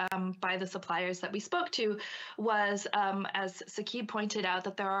identified by the suppliers that we spoke to was, as Saqib pointed out,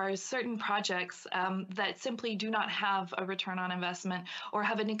 that there are certain projects that simply do not have a return on investment or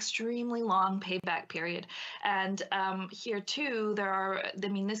have an extremely long payback period. And here too,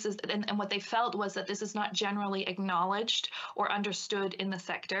 this is, and what they felt was that this is not generally acknowledged or understood in the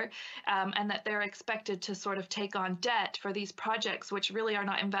sector, and that they're expected to sort of take on debt for these projects, which really are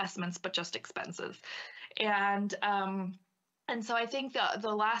not investments, but just expenses. And so I think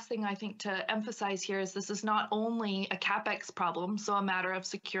the last thing I think to emphasize here is this is not only a CapEx problem, so a matter of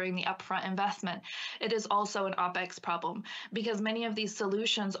securing the upfront investment. It is also an OpEx problem, because many of these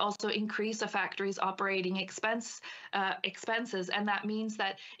solutions also increase a factory's operating expenses, and that means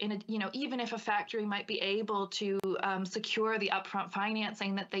that even if a factory might be able to secure the upfront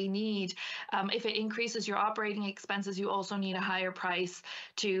financing that they need, if it increases your operating expenses, you also need a higher price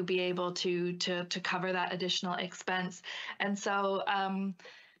to be able to cover that additional expense. And so,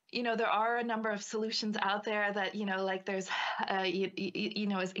 there are a number of solutions out there that, like there's,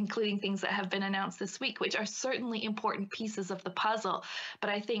 including things that have been announced this week, which are certainly important pieces of the puzzle. But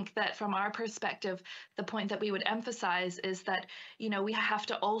I think that from our perspective, the point that we would emphasize is that, we have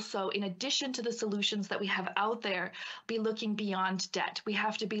to also, in addition to the solutions that we have out there, be looking beyond debt. We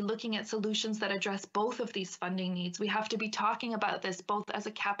have to be looking at solutions that address both of these funding needs. We have to be talking about this both as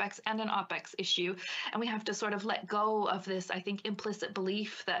a CapEx and an OpEx issue. And we have to sort of let go of this, I think, implicit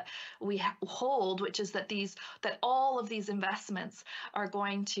belief that we hold, which is that all of these investments are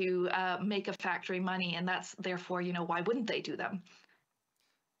going to make a factory money, and that's therefore, why wouldn't they do them?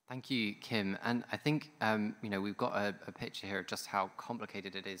 Thank you, Kim. And I think, you know, we've got a picture here of just how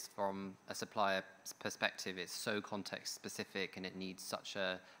complicated it is from a supplier perspective. It's so context specific and it needs such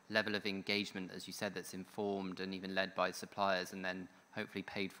a level of engagement, as you said, that's informed and even led by suppliers and then hopefully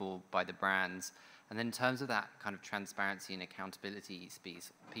paid for by the brands. And then in terms of that kind of transparency and accountability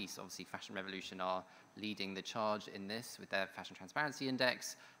piece, obviously Fashion Revolution are leading the charge in this with their Fashion Transparency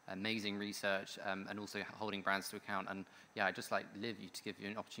Index, amazing research, and also holding brands to account. And yeah, I'd just like Liv to give you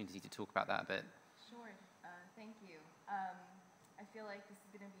an opportunity to talk about that a bit. Sure, thank you. I feel like this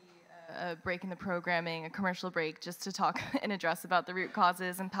is going to be a break in the programming, a commercial break, just to talk and address about the root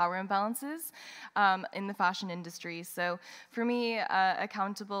causes and power imbalances in the fashion industry. So for me,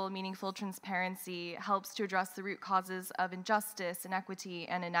 accountable, meaningful transparency helps to address the root causes of injustice, inequity,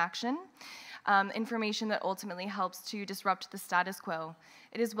 and inaction. Information that ultimately helps to disrupt the status quo.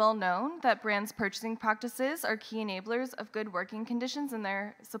 It is well known that brands' purchasing practices are key enablers of good working conditions in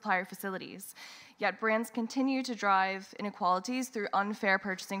their supplier facilities. Yet brands continue to drive inequalities through unfair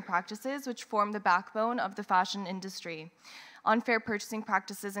purchasing practices, which form the backbone of the fashion industry. Unfair purchasing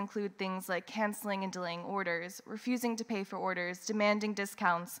practices include things like canceling and delaying orders, refusing to pay for orders, demanding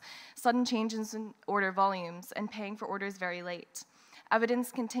discounts, sudden changes in order volumes, and paying for orders very late.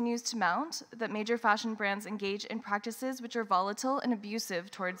 Evidence continues to mount that major fashion brands engage in practices which are volatile and abusive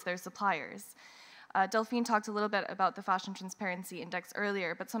towards their suppliers. Delphine talked a little bit about the Fashion Transparency Index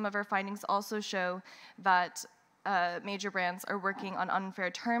earlier, but some of our findings also show that major brands are working on unfair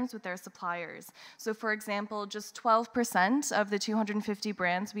terms with their suppliers. So for example, just 12% of the 250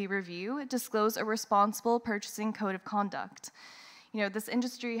 brands we review disclose a responsible purchasing code of conduct. You know, this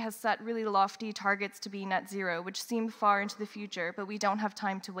industry has set really lofty targets to be net zero, which seem far into the future, but we don't have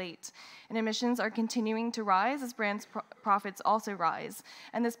time to wait. And emissions are continuing to rise as brands' profits also rise.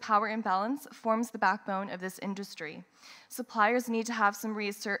 And this power imbalance forms the backbone of this industry. Suppliers need to have some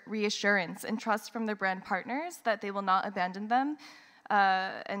reassurance and trust from their brand partners that they will not abandon them,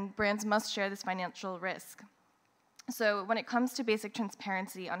 and brands must share this financial risk. So when it comes to basic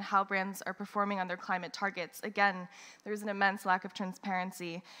transparency on how brands are performing on their climate targets, again, there's an immense lack of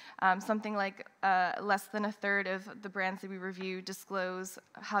transparency. Something like less than a third of the brands that we review disclose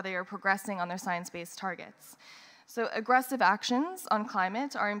how they are progressing on their science-based targets. So aggressive actions on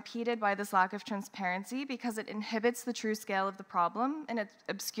climate are impeded by this lack of transparency because it inhibits the true scale of the problem and it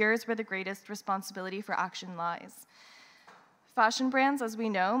obscures where the greatest responsibility for action lies. Fashion brands, as we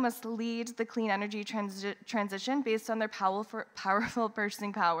know, must lead the clean energy transition based on their powerful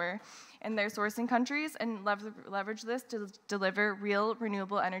purchasing power in their sourcing countries and leverage this to deliver real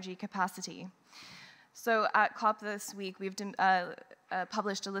renewable energy capacity. So at COP this week, we've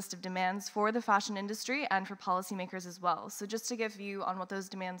published a list of demands for the fashion industry and for policymakers as well. So just to give you on what those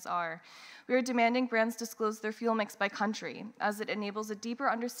demands are, we are demanding brands disclose their fuel mix by country, as it enables a deeper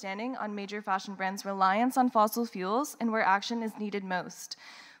understanding on major fashion brands' reliance on fossil fuels and where action is needed most.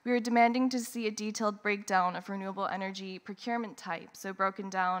 We are demanding to see a detailed breakdown of renewable energy procurement type, so broken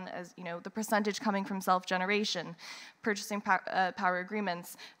down as, you know, the percentage coming from self-generation, purchasing power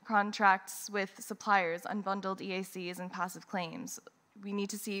agreements, contracts with suppliers, unbundled EACs, and passive claims. We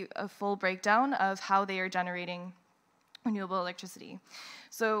need to see a full breakdown of how they are generating renewable electricity.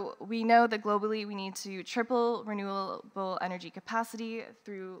 So we know that globally we need to triple renewable energy capacity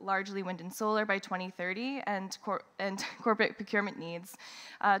through largely wind and solar by 2030 and corporate procurement needs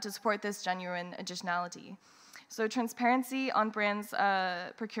to support this genuine additionality. So transparency on brands'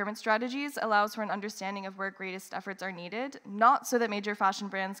 procurement strategies allows for an understanding of where greatest efforts are needed, not so that major fashion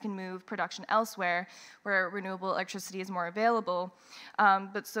brands can move production elsewhere where renewable electricity is more available,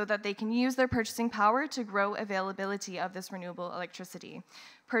 but so that they can use their purchasing power to grow availability of this renewable electricity.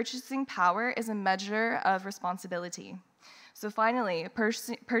 Purchasing power is a measure of responsibility. So finally,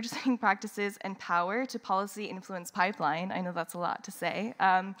 purchasing practices and power to policy influence pipeline. I know that's a lot to say,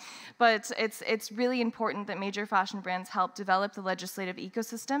 but it's really important that major fashion brands help develop the legislative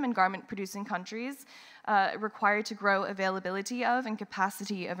ecosystem in garment-producing countries required to grow availability of and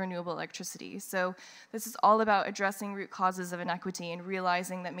capacity of renewable electricity. So this is all about addressing root causes of inequity and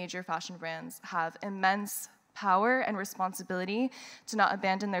realizing that major fashion brands have immense power and responsibility to not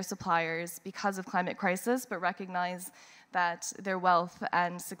abandon their suppliers because of climate crisis, but recognize that their wealth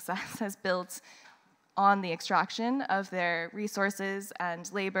and success has built on the extraction of their resources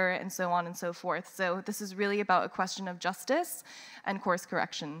and labor and so on and so forth. So this is really about a question of justice and course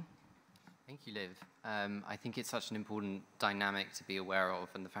correction. Thank you, Liv. I think it's such an important dynamic to be aware of,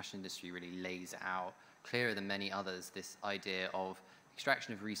 and the fashion industry really lays out, clearer than many others, this idea of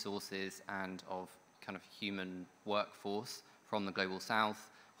extraction of resources and of kind of human workforce from the global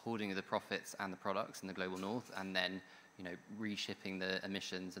south, hoarding of the profits and the products in the global north, and then reshipping the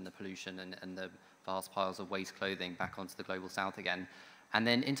emissions and the pollution and the vast piles of waste clothing back onto the global south again. And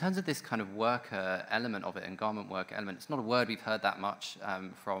then in terms of this kind of worker element of it and garment worker element, it's not a word we've heard that much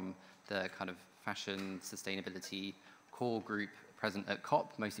from the kind of fashion sustainability core group present at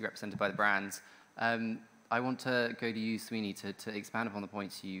COP, mostly represented by the brands. I want to go to you, Sweeney, to expand upon the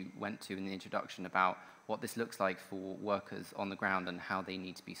points you went to in the introduction about what this looks like for workers on the ground and how they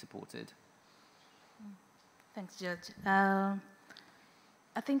need to be supported. Thanks, George.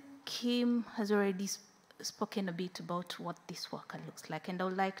 I think Kim has already spoken a bit about what this worker looks like, and I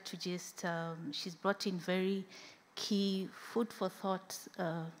would like to just, she's brought in very key food for thought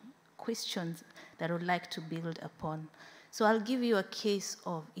questions that I would like to build upon. So I'll give you a case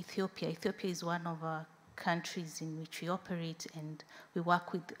of Ethiopia. Ethiopia is one of our countries in which we operate, and we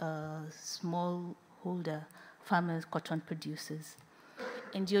work with smallholder farmers, cotton producers.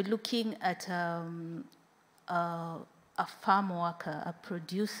 And you're looking at a farm worker, a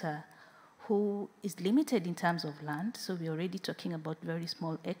producer, who is limited in terms of land. So we're already talking about very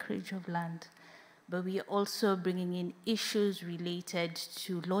small acreage of land. But we are also bringing in issues related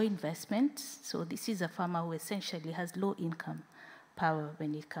to low investment. So this is a farmer who essentially has low income power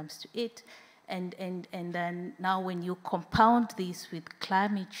when it comes to it. And then now when you compound this with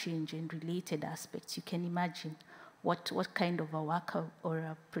climate change and related aspects, you can imagine what kind of a worker or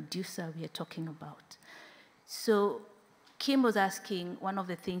a producer we are talking about. So Kim was asking, one of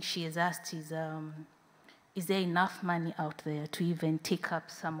the things she has asked is there enough money out there to even take up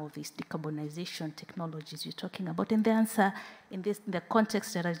some of these decarbonization technologies you're talking about? And the answer in the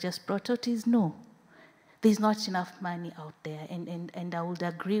context that I just brought out is no. There's not enough money out there. And I would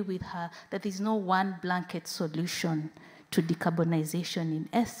agree with her that there's no one blanket solution to decarbonization in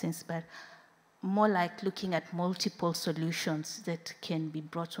essence, but more like looking at multiple solutions that can be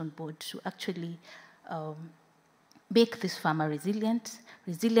brought on board to actually make this farmer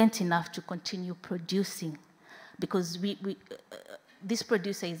resilient enough to continue producing, because this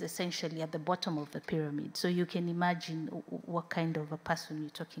producer is essentially at the bottom of the pyramid. So you can imagine what kind of a person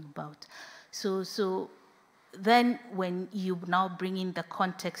you're talking about. So then when you now bring in the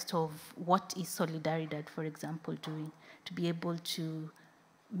context of what is Solidaridad, for example, doing to be able to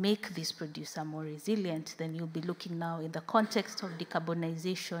make this producer more resilient, then you'll be looking now in the context of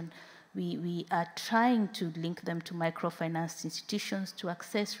decarbonization. We are trying to link them to microfinance institutions to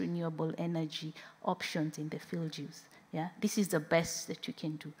access renewable energy options in the field use. Yeah? This is the best that you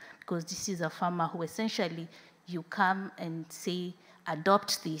can do, because this is a farmer who essentially you come and say,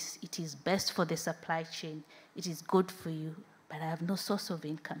 adopt this, it is best for the supply chain, it is good for you, but I have no source of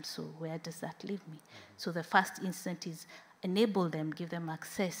income, so where does that leave me? So the first instant is enable them, give them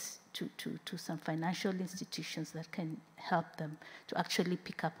access to some financial institutions that can help them to actually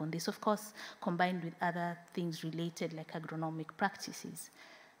pick up on this, of course, combined with other things related like agronomic practices.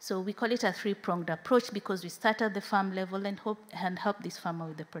 So we call it a three-pronged approach because we start at the farm level and help this farmer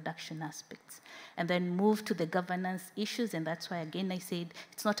with the production aspects, and then move to the governance issues. And that's why, again, I said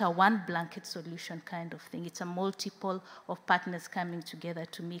it's not a one blanket solution kind of thing. It's a multiple of partners coming together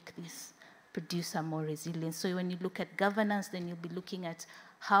to make this producer more resilient. So when you look at governance, then you'll be looking at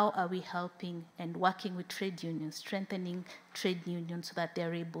how are we helping and working with trade unions, strengthening trade unions so that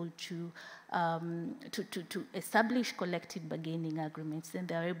they're able to establish collective bargaining agreements. Then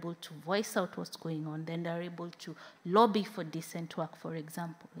they're able to voice out what's going on. Then they're able to lobby for decent work, for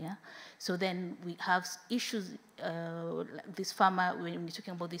example. Yeah. So then we have issues. Like this farmer, when we're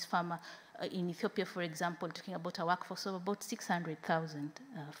talking about this farmer in Ethiopia, for example, talking about a workforce of about 600,000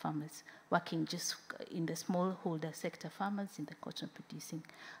 farmers working just in the smallholder sector, farmers in the cotton producing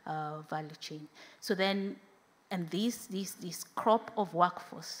value chain. So then, and this crop of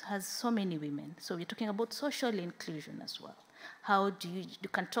workforce has so many women. So we're talking about social inclusion as well. How do you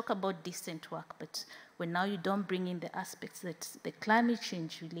can talk about decent work, but when now you don't bring in the aspects that the climate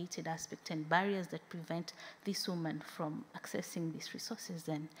change related aspect and barriers that prevent this woman from accessing these resources,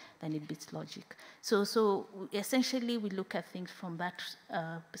 then it beats logic. So essentially we look at things from that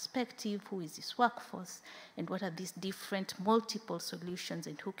perspective. Who is this workforce, and what are these different multiple solutions,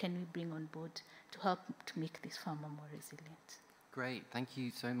 and who can we bring on board to help to make this farmer more resilient? Great, thank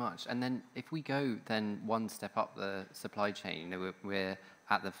you so much. And then if we go then one step up the supply chain, we're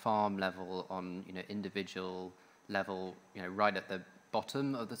at the farm level, on individual level, right at the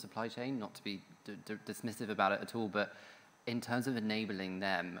bottom of the supply chain, not to be dismissive about it at all, but in terms of enabling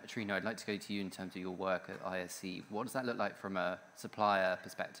them, Trina, I'd like to go to you in terms of your work at ISC. What does that look like from a supplier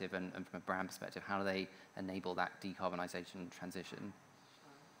perspective and from a brand perspective? How do they enable that decarbonisation transition?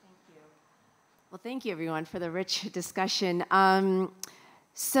 Well, thank you, everyone, for the rich discussion.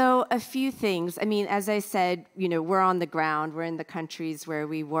 So a few things. I mean, as I said, we're on the ground. We're in the countries where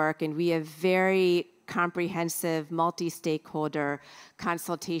we work, and we have very comprehensive multi-stakeholder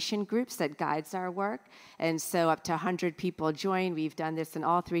consultation groups that guides our work. And so up to 100 people join. We've done this in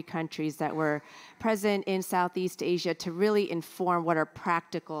all 3 countries that were present in Southeast Asia to really inform what are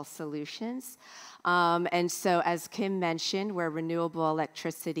practical solutions. And so as Kim mentioned, where renewable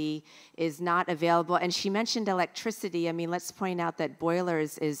electricity is not available, and she mentioned electricity, I mean, let's point out that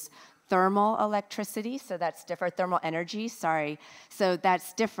boilers is thermal electricity, so that's different, thermal energy, sorry. So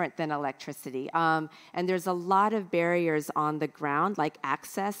that's different than electricity. And there's a lot of barriers on the ground, like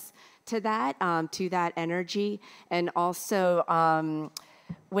access to that energy. And also,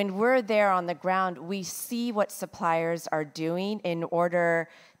 when we're there on the ground, we see what suppliers are doing in order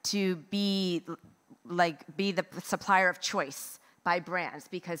to be the supplier of choice by brands,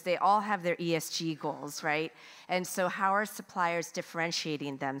 because they all have their ESG goals, right? And so how are suppliers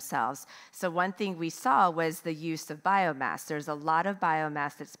differentiating themselves? So one thing we saw was the use of biomass. There's a lot of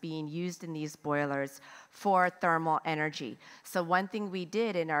biomass that's being used in these boilers for thermal energy. So one thing we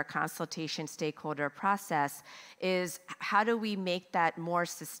did in our consultation stakeholder process is how do we make that more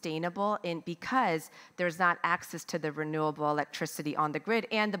sustainable because there's not access to the renewable electricity on the grid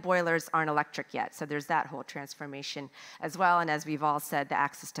and the boilers aren't electric yet. So there's that whole transformation as well. And as we've all said, the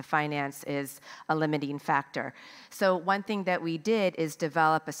access to finance is a limiting factor. So one thing that we did is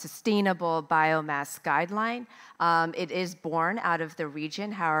develop a sustainable biomass guideline. It is born out of the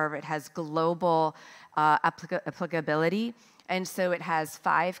region. However, it has global applicability. And so it has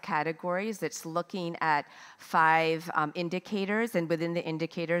 5 categories. It's looking at 5 indicators, and within the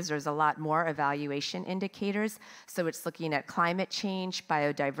indicators, there's a lot more evaluation indicators. So it's looking at climate change,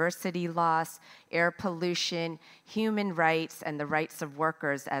 biodiversity loss, air pollution, human rights, and the rights of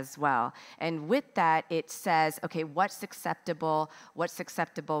workers as well. And with that, it says, okay, what's acceptable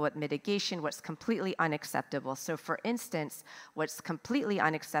with mitigation, what's completely unacceptable. So for instance, what's completely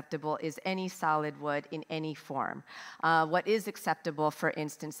unacceptable is any solid wood in any form. What is acceptable, for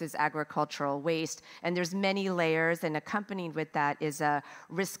instance, is agricultural waste. And there's many layers, and accompanied with that is a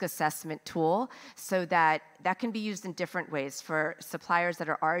risk assessment tool, so that can be used in different ways for suppliers that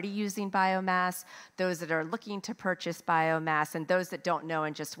are already using biomass, those that are looking to purchase biomass, and those that don't know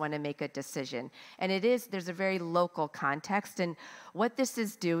and just want to make a decision. And there's a very local context, and what this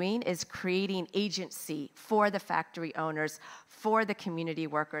is doing is creating agency for the factory owners, for the community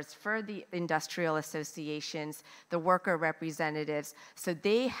workers, for the industrial associations, the worker representatives, so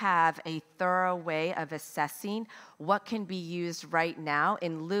they have a thorough way of assessing what can be used right now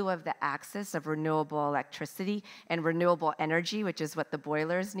in lieu of the access of renewable electricity and renewable energy, which is what the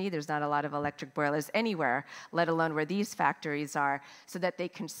boilers need. There's not a lot of electric boilers anywhere, let alone where these factories are, so that they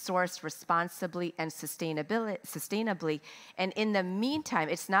can source responsibly and sustainably. And in the meantime,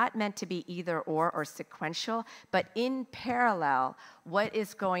 it's not meant to be either or sequential, but in parallel, what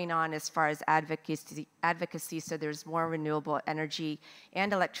is going on as far as advocacy, so there's more renewable energy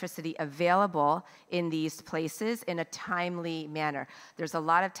and electricity available in these places in a timely manner. There's a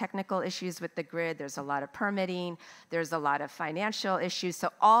lot of technical issues with the grid, there's a lot of permitting, there's a lot of financial issues,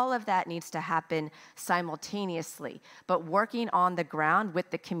 so all of that needs to happen simultaneously. But working on the ground with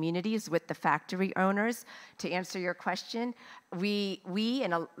the communities, with the factory owners, to answer your question, we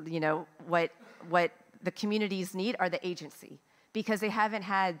and what the communities need are the agency, because they haven't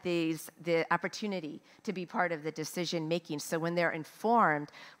had the opportunity to be part of the decision making. So when they're informed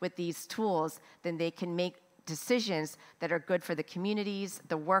with these tools, then they can make decisions that are good for the communities,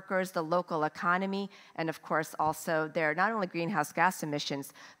 the workers, the local economy, and of course also their not only greenhouse gas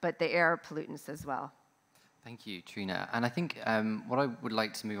emissions, but the air pollutants as well. Thank you, Trina. And I think what I would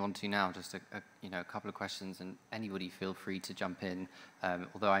like to move on to now, just a couple of questions, and anybody feel free to jump in,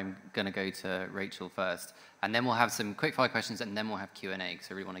 although I'm going to go to Rachel first. And then we'll have some quick fire questions, and then we'll have Q&A, because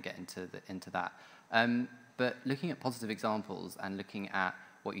I really want to get into that. But looking at positive examples and looking at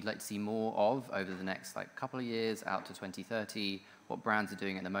what you'd like to see more of over the next couple of years out to 2030, what brands are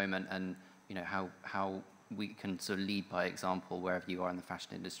doing at the moment, and how we can sort of lead by example wherever you are in the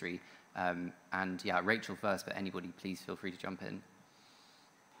fashion industry. And yeah, Rachel first, but anybody please feel free to jump in.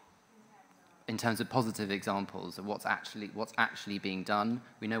 In terms of positive examples of what's actually being done.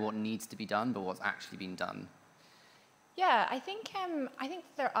 We know what needs to be done, but what's actually being done. Yeah, I think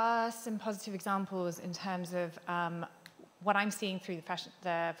there are some positive examples in terms of what I'm seeing through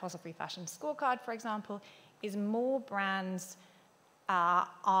the fossil-free fashion scorecard, for example, is more brands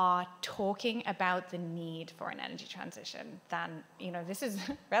are talking about the need for an energy transition than, this is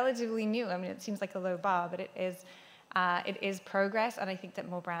relatively new. I mean, it seems like a low bar, but it is progress, and I think that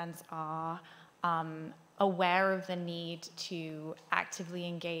more brands are aware of the need to actively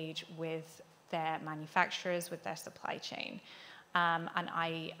engage with their manufacturers, with their supply chain. And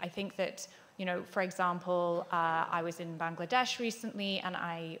I think that, you know, for example, I was in Bangladesh recently, and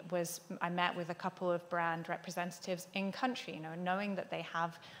I met with a couple of brand representatives in country, you know, knowing that they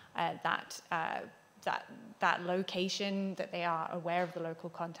have that location, that they are aware of the local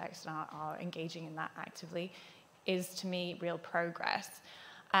context and are engaging in that actively, is to me real progress.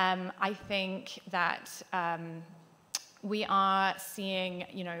 I think that we are seeing,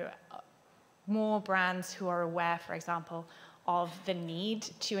 you know, more brands who are aware, for example, of the need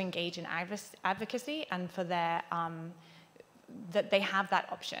to engage in advocacy, and for their that they have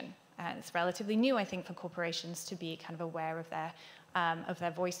that option. And it's relatively new, I think, for corporations to be kind of aware of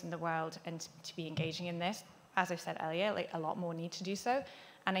their voice in the world and to be engaging in this. As I said earlier, like, a lot more need to do so.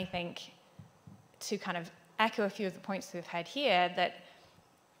 And I think, to kind of echo a few of the points we've had here, that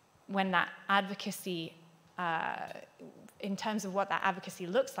when that advocacy, in terms of what that advocacy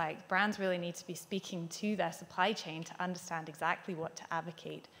looks like, brands really need to be speaking to their supply chain to understand exactly what to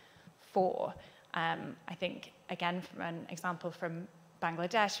advocate for. I think, again, from an example from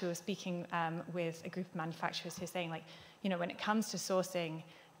Bangladesh, we were speaking with a group of manufacturers who are saying, like, you know, when it comes to sourcing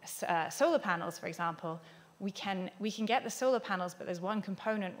solar panels, for example, we can get the solar panels, but there's one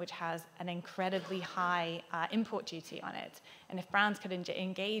component which has an incredibly high import duty on it. And if brands could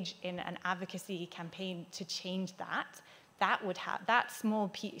engage in an advocacy campaign to change that, that would have, that small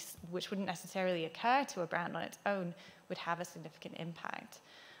piece, which wouldn't necessarily occur to a brand on its own, would have a significant impact.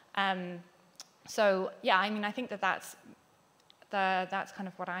 So yeah, I mean, I think that that's kind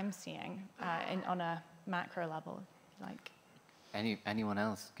of what I'm seeing on a macro level, like. Anyone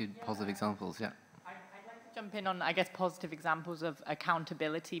else? Good positive examples, yeah. I'd like to jump in on, I guess, positive examples of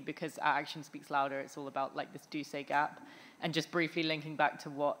accountability, because our action speaks louder. It's all about like this do-say gap. And just briefly linking back to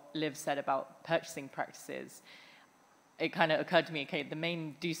what Liv said about purchasing practices, it kind of occurred to me, okay, the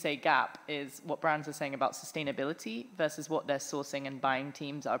main do-say gap is what brands are saying about sustainability versus what their sourcing and buying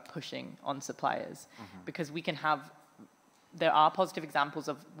teams are pushing on suppliers. Because we can have, there are positive examples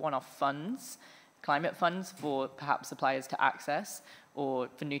of one-off funds, climate funds for perhaps suppliers to access or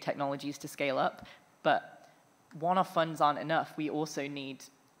for new technologies to scale up, but one-off funds aren't enough. We also need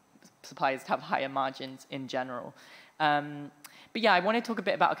suppliers to have higher margins in general. But yeah, I want to talk a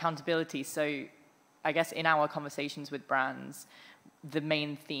bit about accountability. So I guess in our conversations with brands, the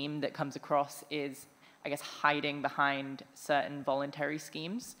main theme that comes across is, I guess, hiding behind certain voluntary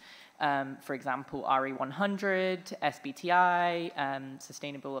schemes. For example, RE100, SBTI,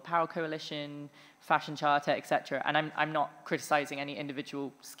 Sustainable Apparel Coalition, Fashion Charter, etc. And I'm not criticizing any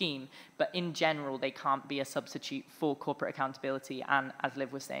individual scheme, but in general, they can't be a substitute for corporate accountability and, as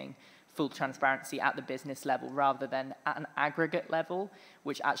Liv was saying, full transparency at the business level rather than at an aggregate level,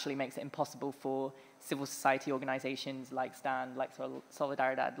 which actually makes it impossible for civil society organizations like STAN, like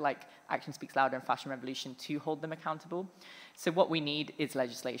Solidaridad, like Action Speaks Louder and Fashion Revolution to hold them accountable. So what we need is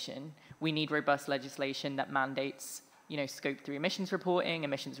legislation. We need robust legislation that mandates, you know, Scope 3 emissions reporting,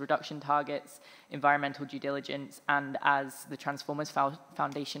 emissions reduction targets, environmental due diligence, and as the Transformers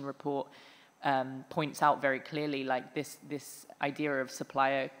Foundation report points out very clearly, like this idea of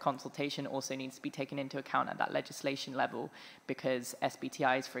supplier consultation also needs to be taken into account at that legislation level, because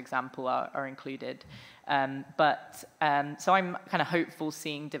SBTIs, for example, are included. So I'm kind of hopeful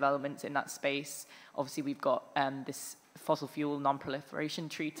seeing developments in that space. Obviously, we've got this fossil fuel non-proliferation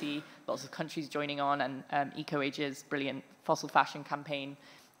treaty, lots of countries joining on, and EcoAge's brilliant fossil fashion campaign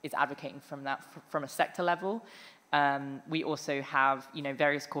is advocating from that from a sector level. We also have, you know,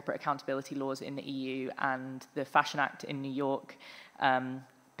 various corporate accountability laws in the EU and the Fashion Act in New York.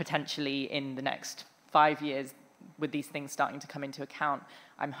 Potentially in the next 5 years, with these things starting to come into account,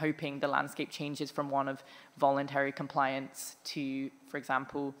 I'm hoping the landscape changes from one of voluntary compliance to, for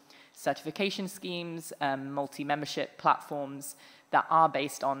example, certification schemes, multi-membership platforms that are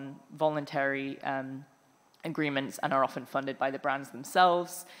based on voluntary agreements and are often funded by the brands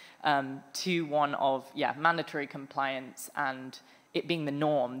themselves, to one of, mandatory compliance and it being the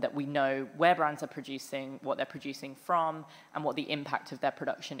norm that we know where brands are producing, what they're producing from, and what the impact of their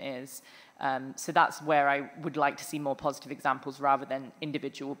production is. So that's where I would like to see more positive examples rather than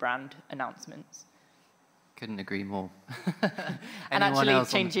individual brand announcements. Couldn't agree more. And actually,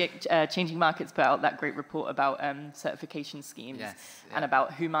 Changing Markets put out that great report about certification schemes and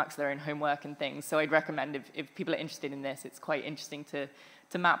about who marks their own homework and things. So I'd recommend, if people are interested in this, it's quite interesting to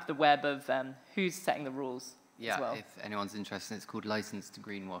map the web of who's setting the rules. Yeah, as well. if anyone's interested, it's called License to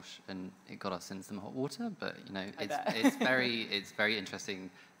Greenwash, and it got us in some hot water. But you know, it's very interesting,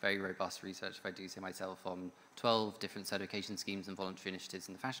 very robust research, if I do say myself, on 12 different certification schemes and voluntary initiatives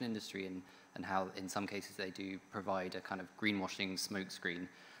in the fashion industry, and how in some cases they do provide a kind of greenwashing smokescreen.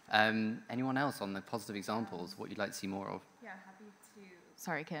 Anyone else on the positive examples? What you'd like to see more of? Yeah, happy to.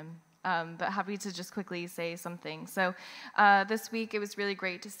 Sorry, Kim. But happy to just quickly say something. So this week, it was really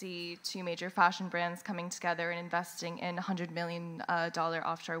great to see 2 major fashion brands coming together and investing in a $100 million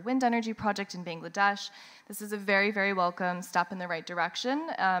offshore wind energy project in Bangladesh. This is a very, very welcome step in the right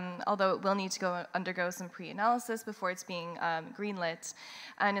direction, although it will need to undergo some pre-analysis before it's being greenlit.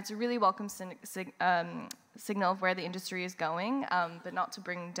 And it's a really welcome signal of where the industry is going, but not to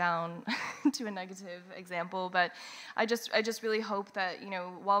bring down to a negative example. But I just really hope that, you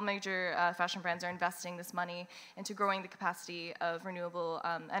know, while major fashion brands are investing this money into growing the capacity of renewable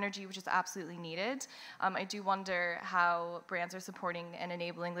energy, which is absolutely needed, I do wonder how brands are supporting and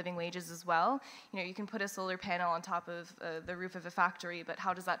enabling living wages as well. You know, you can put a solar panel on top of the roof of a factory, but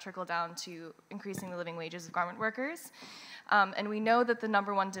how does that trickle down to increasing the living wages of garment workers? And we know that the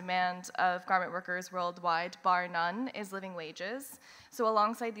 #1 demand of garment workers worldwide, bar none, is living wages. So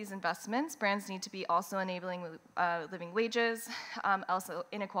alongside these investments, brands need to be also enabling living wages, else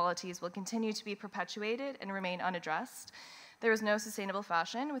inequalities will continue to be perpetuated and remain unaddressed. There is no sustainable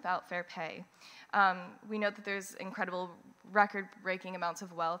fashion without fair pay. We know that there's incredible record-breaking amounts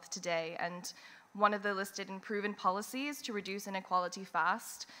of wealth today, and one of the listed and proven policies to reduce inequality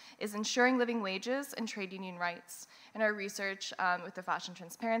fast is ensuring living wages and trade union rights. In our research with the Fashion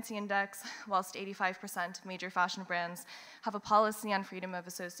Transparency Index, whilst 85% of major fashion brands have a policy on freedom of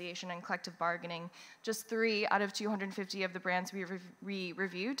association and collective bargaining, just 3 out of 250 of the brands we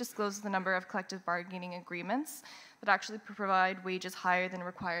reviewed disclose the number of collective bargaining agreements that actually provide wages higher than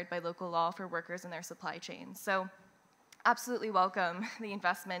required by local law for workers in their supply chains. So absolutely welcome the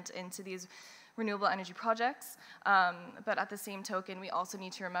investment into these renewable energy projects, but at the same token, we also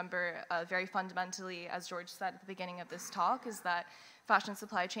need to remember very fundamentally, as George said at the beginning of this talk, is that fashion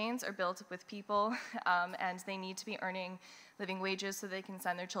supply chains are built with people, and they need to be earning living wages so they can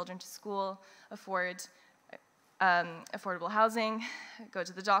send their children to school, afford affordable housing, go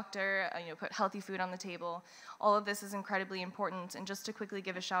to the doctor, you know, put healthy food on the table. All of this is incredibly important. And just to quickly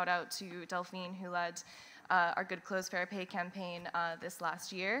give a shout out to Delphine, who led our Good Clothes Fair Pay campaign this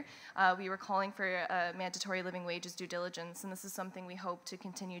last year. We were calling for mandatory living wages due diligence, and this is something we hope to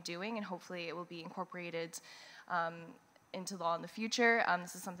continue doing, and hopefully it will be incorporated into law in the future.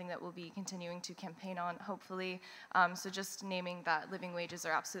 This is something that we'll be continuing to campaign on, hopefully. So just naming that living wages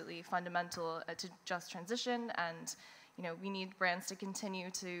are absolutely fundamental to just transition, and you know, we need brands to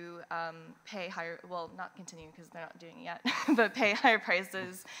continue to pay higher, well, not continue because they're not doing it yet, but pay higher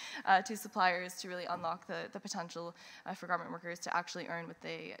prices to suppliers to really unlock the potential for garment workers to actually earn what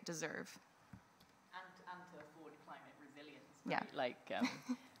they deserve. And to afford climate resilience. Yeah. Right? Like,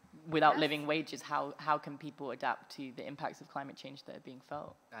 without living wages, how can people adapt to the impacts of climate change that are being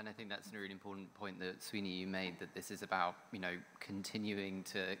felt? And I think that's a really important point that, Sweeney, you made, that this is about, you know, continuing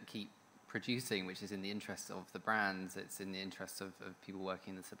to keep producing, which is in the interests of the brands, it's in the interests of people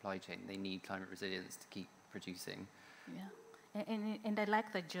working in the supply chain. They need climate resilience to keep producing. Yeah, and I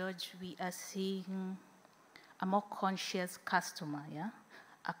like that, George, we are seeing a more conscious customer, yeah?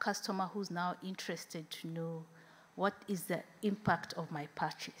 A customer who's now interested to know what is the impact of my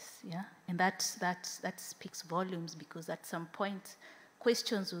purchase, yeah? And that speaks volumes, because at some point,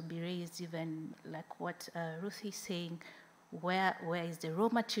 questions will be raised, even like what Ruth is saying, where is the raw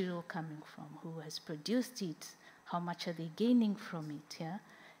material coming from? Who has produced it? How much are they gaining from it? Yeah,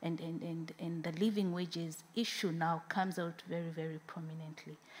 and the living wages issue now comes out very, very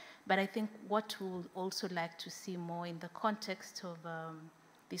prominently. But I think what we would also like to see more in the context of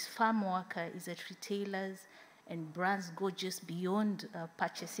this farm worker is that retailers and brands go just beyond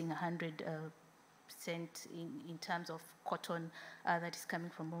purchasing 100% in terms of cotton that is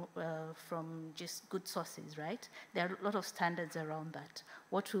coming from just good sources, right? There are a lot of standards around that.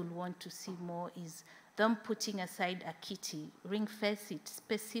 What we'll want to see more is them putting aside a kitty, ring-fence it,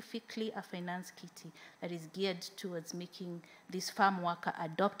 specifically a finance kitty that is geared towards making this farm worker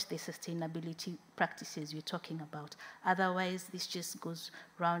adopt the sustainability practices we're talking about. Otherwise, this just goes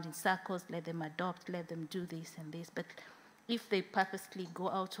round in circles, let them adopt, let them do this and this. But if they purposely go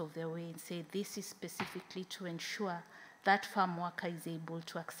out of their way and say this is specifically to ensure that farm worker is able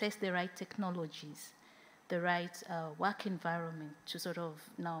to access the right technologies, the right work environment to sort of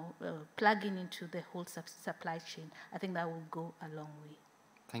now plug into the whole supply chain, I think that will go a long way.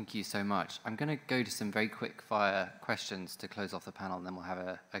 Thank you so much. I'm going to go to some very quick fire questions to close off the panel, and then we'll have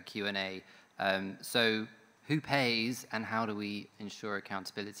a Q&A. So who pays and how do we ensure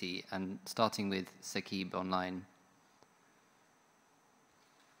accountability? And starting with Saqib online.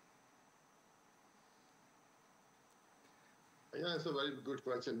 Yeah, it's a very good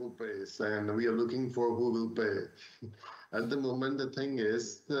question, who pays? And we are looking for who will pay. At the moment, the thing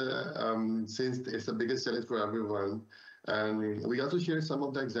is, since it's the biggest challenge for everyone, and we also share some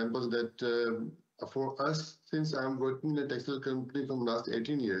of the examples that for us, since I'm working in a textile company from last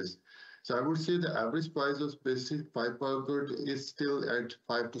 18 years, so I would say the average price of basic fiber good is still at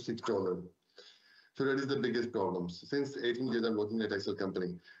 $5 to $6. So that is the biggest problem. Since 18 years, I'm working in a textile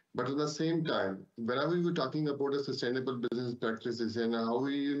company. But at the same time, whenever we were talking about the sustainable business practices and how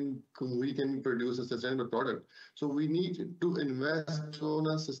we can produce a sustainable product, so we need to invest on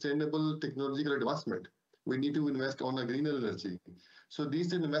a sustainable technological advancement. We need to invest on a greener energy. So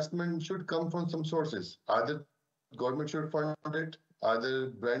these investments should come from some sources. Either government should fund it, either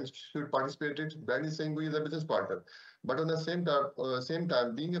brands should participate in it. Brand is saying we are the business partner. But on the same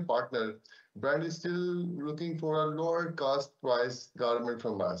time, being a partner, brand is still looking for a lower cost price garment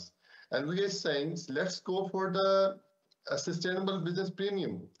from us. And we are saying, let's go for the sustainable business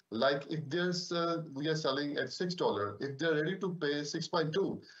premium. Like if there's, we are selling at $6, if they're ready to pay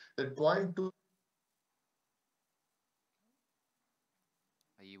 6.2, that 0.2.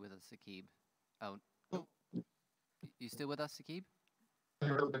 Are you with us, Saqib? Oh, you still with us, Saqib?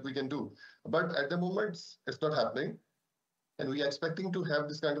 That we can do. But at the moment, it's not happening. And we are expecting to have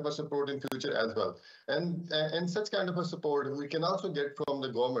this kind of a support in future as well. And such kind of a support we can also get from the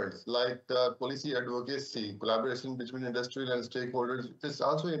governments, like the policy advocacy, collaboration between industrial and stakeholders is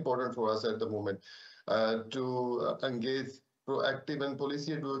also important for us at the moment to engage proactive and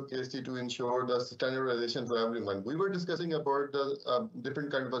policy advocacy to ensure the standardization for everyone. We were discussing about the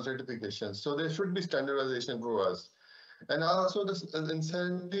different kind of certifications. So there should be standardization for us. And also this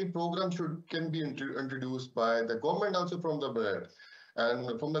incentive program can be introduced by the government, also from the brand.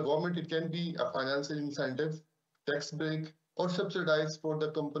 And from the government, it can be a financial incentive, tax break, or subsidized for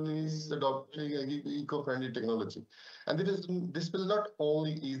the companies adopting eco-friendly technology. And this will not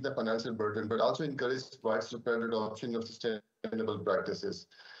only ease the financial burden, but also encourage widespread adoption of sustainable practices.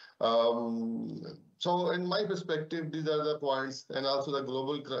 So in my perspective, these are the points, and also the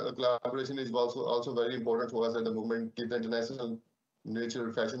global collaboration is also very important for us at the moment, given the international nature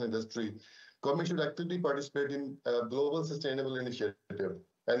of fashion industry. Government should actively participate in a global sustainable initiative,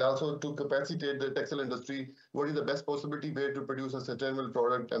 and also to capacitate the textile industry, what is the best possibility way to produce a sustainable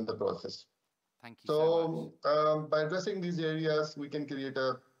product and the process. Thank you so much. By addressing these areas, we can create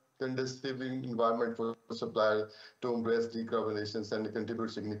a conducive environment for suppliers to embrace decarbonization and contribute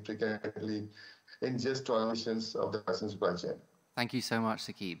significantly in just transitions of the fashion supply chain. Thank you so much,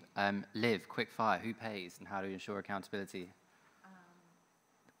 Saqib. Liv, quick fire, who pays and how to ensure accountability?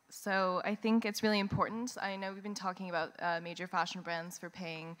 So I think it's really important. I know we've been talking about major fashion brands for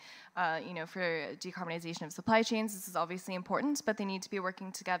paying, for decarbonization of supply chains. This is obviously important, but they need to be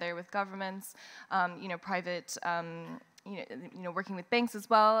working together with governments, private. Working with banks as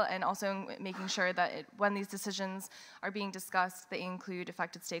well, and also making sure that when these decisions are being discussed, they include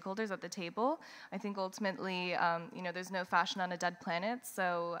affected stakeholders at the table. I think ultimately, there's no fashion on a dead planet,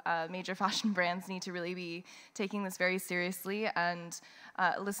 so major fashion brands need to really be taking this very seriously and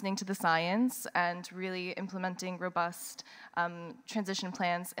listening to the science and really implementing robust transition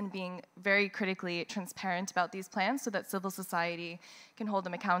plans and being very critically transparent about these plans so that civil society can hold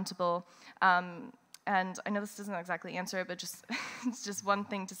them accountable. And I know this doesn't exactly answer it, but it's just one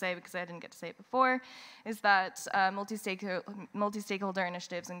thing to say because I didn't get to say it before, is that multi-stakeholder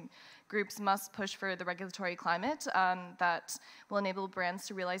initiatives and groups must push for the regulatory climate that will enable brands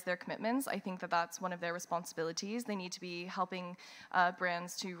to realize their commitments. I think that that's one of their responsibilities. They need to be helping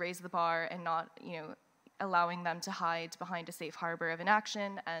brands to raise the bar and not, allowing them to hide behind a safe harbor of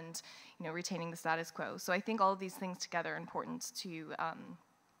inaction and, retaining the status quo. So I think all of these things together are important to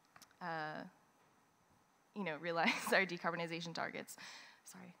realize our decarbonization targets.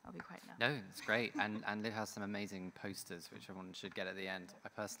 Sorry, I'll be quiet now. No, it's great. And Liv has some amazing posters, which everyone should get at the end. I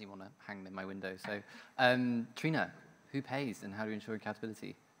personally want to hang them in my window. So, Trina, who pays and how to ensure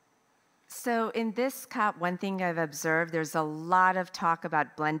accountability? So in this COP, one thing I've observed, there's a lot of talk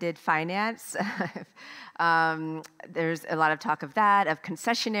about blended finance. There's a lot of talk of that, of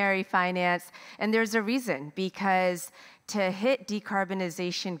concessionary finance. And there's a reason, because to hit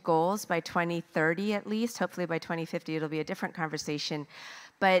decarbonization goals by 2030 at least, hopefully by 2050 it'll be a different conversation,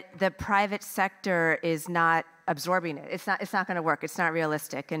 but the private sector is not absorbing it. It's not going to work. It's not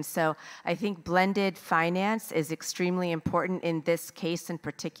realistic. And so I think blended finance is extremely important in this case in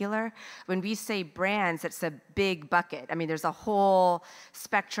particular. When we say brands, it's a big bucket. I mean, there's a whole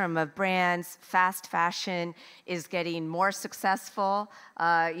spectrum of brands. Fast fashion is getting more successful.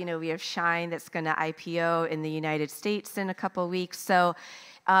 You know, we have Shine that's going to IPO in the United States in a couple weeks. So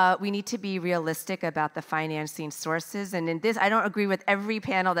we need to be realistic about the financing sources. And in this, I don't agree with every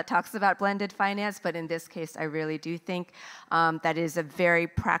panel that talks about blended finance, but in this case, I really do think that is a very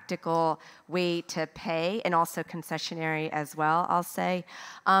practical way to pay, and also concessionary as well, I'll say.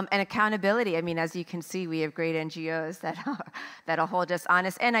 And accountability. I mean, as you can see, we have great NGOs that'll hold us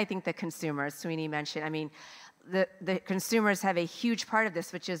honest. And I think the consumers, Sweeney mentioned, I mean, the consumers have a huge part of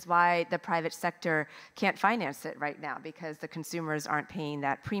this, which is why the private sector can't finance it right now, because the consumers aren't paying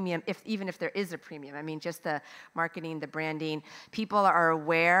that premium, even if there is a premium. I mean, just the marketing, the branding. People are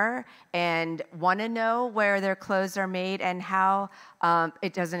aware and want to know where their clothes are made and how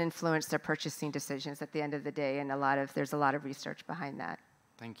it doesn't influence their purchasing decisions at the end of the day, and there's a lot of research behind that.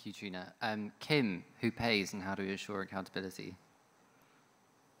 Thank you, Gina. Kim, who pays and how do we assure accountability?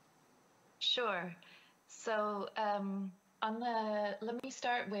 Sure. So let me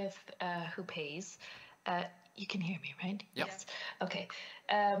start with who pays. You can hear me, right? Yep. Yes. Okay.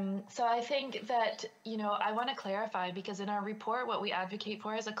 So I think that, you know, I want to clarify, because in our report, what we advocate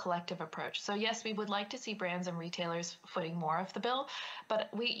for is a collective approach. So yes, we would like to see brands and retailers footing more of the bill, but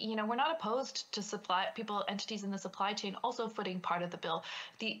we're not opposed to entities in the supply chain also footing part of the bill.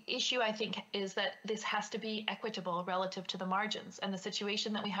 The issue, I think, is that this has to be equitable relative to the margins. And the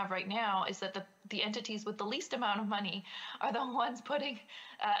situation that we have right now is that the entities with the least amount of money are the ones putting,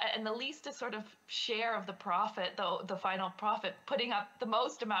 and the least sort of share of the profit, the final profit, putting up the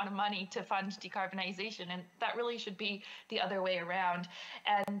most amount of money to fund decarbonization. And that really should be the other way around.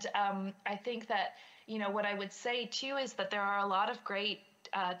 And I think that, you know, what I would say too is that there are a lot of great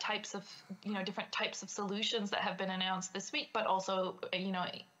types of, different types of solutions that have been announced this week, but also,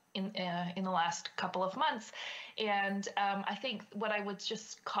 in the last couple of months. And I think what I would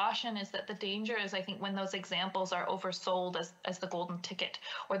just caution is that the danger is, I think, when those examples are oversold as the golden ticket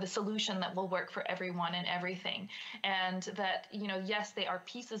or the solution that will work for everyone and everything. And that, yes, they are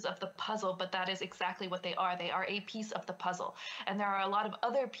pieces of the puzzle, but that is exactly what they are. They are a piece of the puzzle. And there are a lot of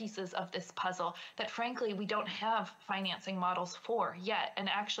other pieces of this puzzle that, frankly, we don't have financing models for yet. And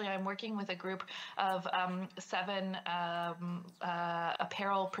actually, I'm working with a group of 7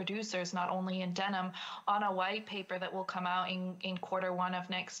 apparel producers, not only in denim, on a white paper that will come out in Q1 of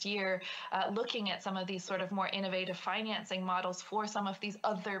next year, looking at some of these sort of more innovative financing models for some of these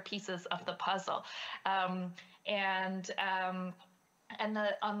other pieces of the puzzle. And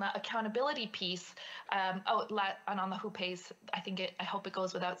on the accountability piece, and on the who pays, I hope it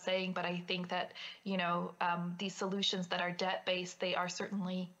goes without saying, but I think that, these solutions that are debt-based, they are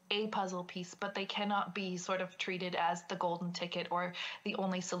certainly a puzzle piece, but they cannot be sort of treated as the golden ticket or the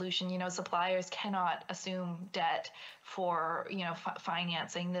only solution. Suppliers cannot assume debt for,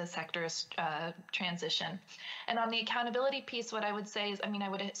 financing the sector's transition. And on the accountability piece, what I would say is, I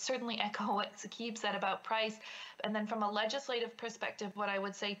would certainly echo what Saqib said about price. And then from a legislative perspective, what I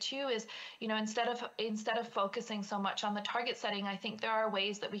would say too is, instead of focusing so much on the target setting, I think there are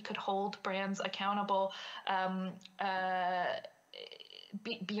ways that we could hold brands accountable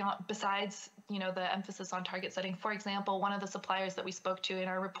besides the emphasis on target setting. For example, one of the suppliers that we spoke to in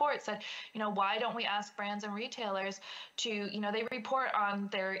our report said, why don't we ask brands and retailers to, they report on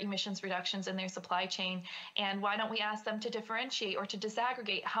their emissions reductions in their supply chain, and why don't we ask them to differentiate or to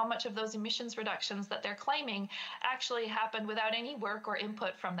disaggregate how much of those emissions reductions that they're claiming actually happened without any work or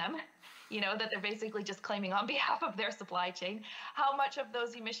input from them, that they're basically just claiming on behalf of their supply chain. How much of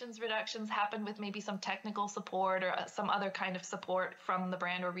those emissions reductions happened with maybe some technical support or some other kind of support from the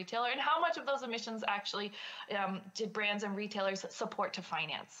brand or retailer, and how much of those emissions actually did brands and retailers support to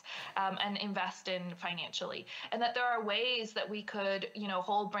finance and invest in financially. And that there are ways that we could,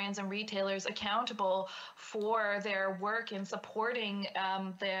 hold brands and retailers accountable for their work in supporting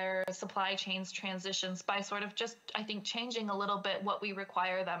their supply chains transitions by sort of just, I think, changing a little bit what we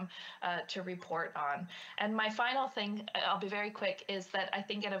require them to report on. And my final thing, I'll be very quick, is that I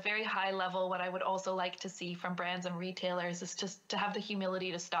think at a very high level, what I would also like to see from brands and retailers is just to have the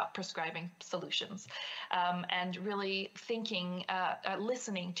humility to stop prescribing solutions and really thinking,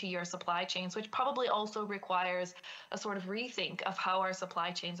 listening to your supply chains, which probably also requires a sort of rethink of how our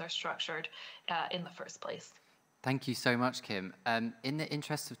supply chains are structured in the first place. Thank you so much, Kim. In the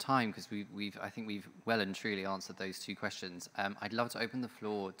interest of time, because I think we've well and truly answered those 2 questions, I'd love to open the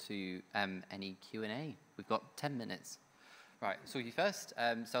floor to any Q&A. We've got 10 minutes. Right, so you first.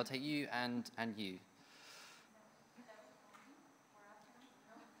 So I'll take you and you.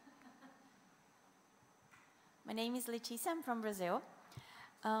 My name is Letícia, I'm from Brazil.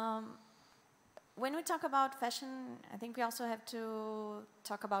 When we talk about fashion, I think we also have to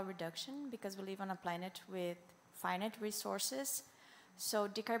talk about reduction because we live on a planet with finite resources. So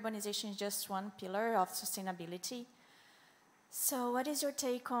decarbonization is just one pillar of sustainability. So what is your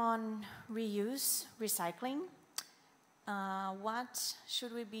take on reuse, recycling? What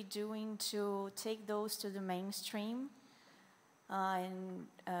should we be doing to take those to the mainstream and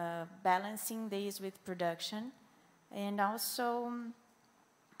balancing these with production? And also,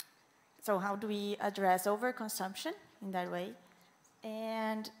 so how do we address overconsumption in that way?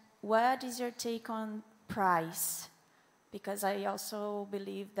 And what is your take on price? Because I also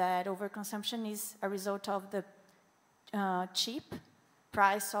believe that overconsumption is a result of the cheap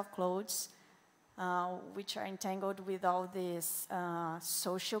price of clothes, which are entangled with all these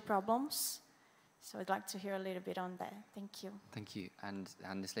social problems. So I'd like to hear a little bit on that. Thank you. Thank you. And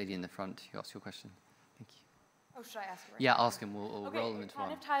this lady in the front who asked your question. Thank you. Oh, should I ask it right Yeah, now? ask him. We'll roll them into one.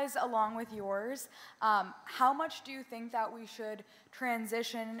 It kind of ties along with yours. How much do you think that we should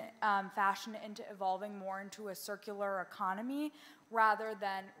transition fashion into evolving more into a circular economy rather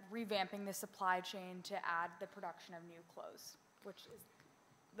than revamping the supply chain to add the production of new clothes, which is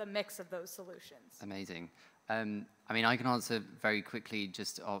the mix of those solutions? Amazing. I mean, I can answer very quickly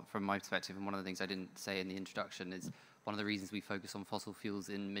just from my perspective, and one of the things I didn't say in the introduction is one of the reasons we focus on fossil fuels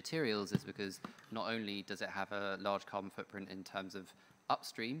in materials is because not only does it have a large carbon footprint in terms of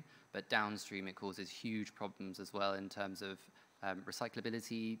upstream, but downstream it causes huge problems as well in terms of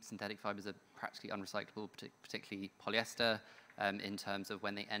recyclability. Synthetic fibers are practically unrecyclable, particularly polyester. In terms of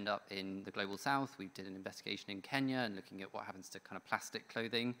when they end up in the global south, we did an investigation in Kenya and looking at what happens to kind of plastic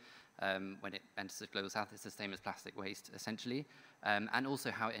clothing when it enters the global south. It's the same as plastic waste, essentially, and also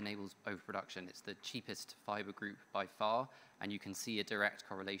how it enables overproduction. It's the cheapest fiber group by far, and you can see a direct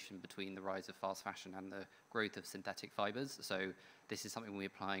correlation between the rise of fast fashion and the growth of synthetic fibers. So this is something we're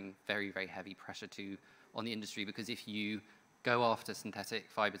applying very, very heavy pressure to on the industry, because if you go after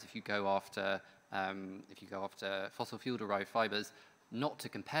synthetic fibers, if you go after fossil fuel-derived fibers, not to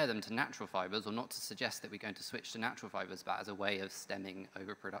compare them to natural fibers or not to suggest that we're going to switch to natural fibers, but as a way of stemming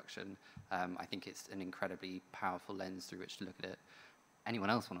overproduction, I think it's an incredibly powerful lens through which to look at it. Anyone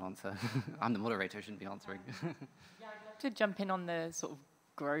else want to answer? I'm the moderator, I shouldn't be answering. Yeah, I'd love to jump in on the sort of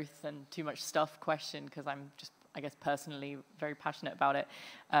growth and too much stuff question, because I'm just, I guess, personally very passionate about it.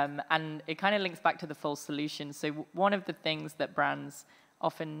 And it kind of links back to the full solution. So one of the things that brands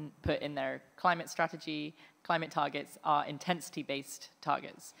often put in their climate strategy, climate targets, are intensity-based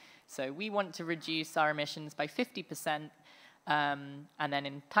targets. So we want to reduce our emissions by 50%, and then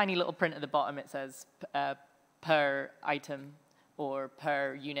in tiny little print at the bottom it says per item or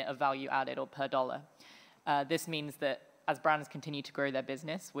per unit of value added or per dollar. This means that as brands continue to grow their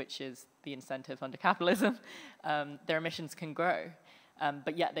business, which is the incentive under capitalism, their emissions can grow,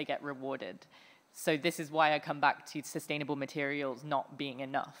 but yet they get rewarded. So this is why I come back to sustainable materials not being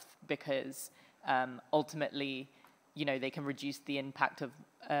enough, because ultimately, you know, they can reduce the impact of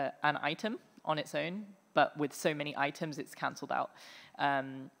an item on its own, but with so many items, it's cancelled out.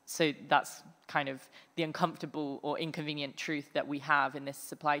 So that's kind of the uncomfortable or inconvenient truth that we have in this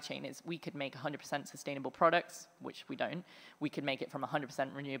supply chain is we could make 100% sustainable products, which we don't. We could make it from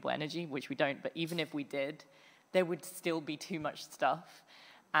 100% renewable energy, which we don't. But even if we did, there would still be too much stuff.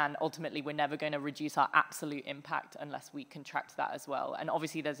 And ultimately, we're never going to reduce our absolute impact unless we contract that as well. And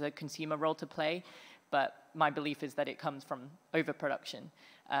obviously, there's a consumer role to play, but my belief is that it comes from overproduction.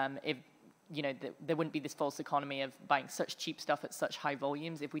 If you know, there wouldn't be this false economy of buying such cheap stuff at such high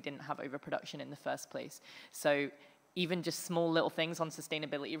volumes if we didn't have overproduction in the first place. So even just small little things on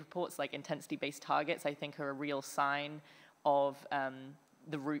sustainability reports, like intensity-based targets, I think are a real sign of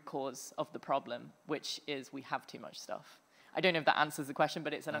the root cause of the problem, which is we have too much stuff. I don't know if that answers the question,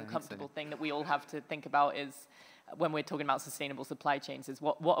 but it's an uncomfortable thing that we all have to think about is when we're talking about sustainable supply chains is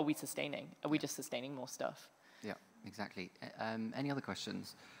what are we sustaining? Are we just sustaining more stuff? Yeah, exactly. Any other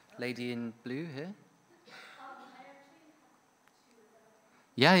questions? Lady in blue here?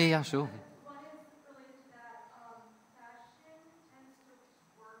 Yeah, sure.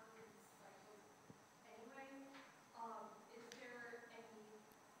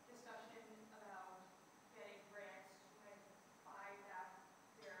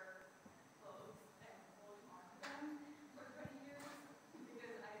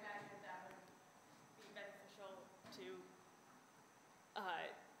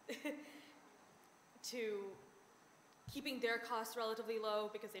 to keeping their costs relatively low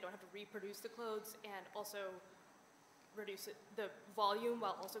because they don't have to reproduce the clothes, and also reduce the volume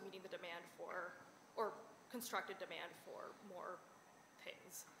while also meeting the demand for, or constructed demand for more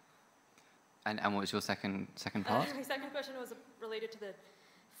things. And what was your second part? My second question was related to the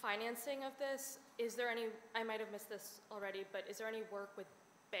financing of this. Is there any, I might have missed this already, but is there any work with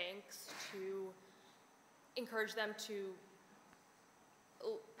banks to encourage them to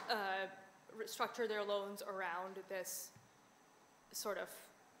structure their loans around this sort of,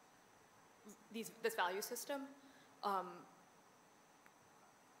 this value system?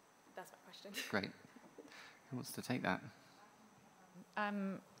 That's my question. Great. Who wants to take that?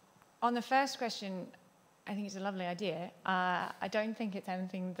 On the first question, I think it's a lovely idea. I don't think it's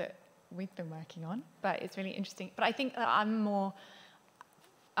anything that we've been working on, but it's really interesting. But I think that I'm more,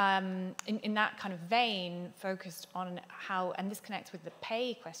 in that kind of vein, focused on how, and this connects with the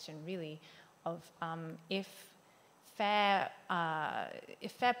pay question, really, of if fair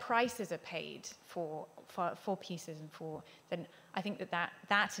prices are paid for pieces and for, then I think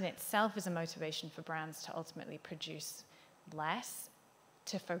that in itself is a motivation for brands to ultimately produce less,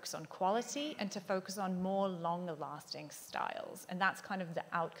 to focus on quality and to focus on more longer lasting styles. And that's kind of the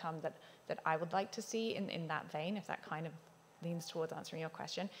outcome that I would like to see in that vein, if that kind of leans towards answering your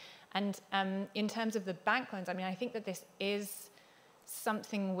question. And in terms of the bank loans, I mean, I think that this is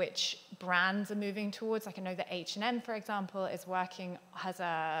something which brands are moving towards. Like I know that H&M, for example, has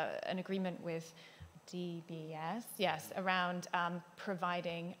an agreement with DBS, yes, around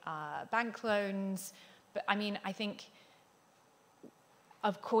providing bank loans. But I mean, I think,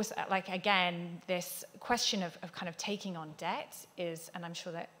 of course, like again, this question of kind of taking on debt is, and I'm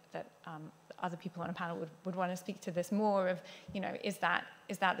sure that other people on a panel would want to speak to this more of, you know, is that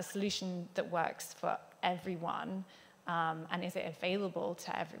the solution that works for everyone, and is it available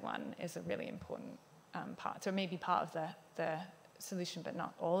to everyone is a really important part. So maybe part of the solution, but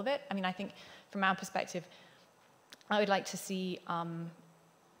not all of it. I mean, I think from our perspective, I would like to see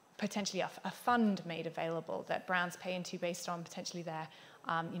potentially a fund made available that brands pay into based on potentially their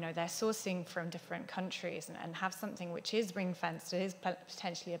sourcing from different countries, and have something which is ring-fenced. It is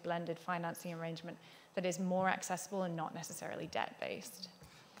potentially a blended financing arrangement that is more accessible and not necessarily debt-based.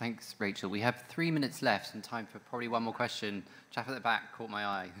 Thanks, Rachel. We have 3 minutes left and time for probably one more question. Chap at the back caught my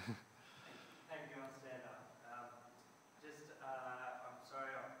eye. Thank you. I'll stand up. I'm sorry,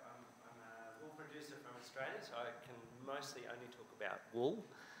 I'm a wool producer from Australia, so I can mostly only talk about wool.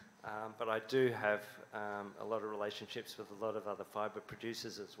 But I do have a lot of relationships with a lot of other fibre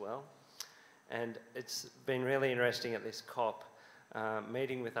producers as well. And it's been really interesting at this COP,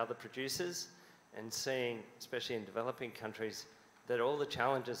 meeting with other producers and seeing, especially in developing countries, that all the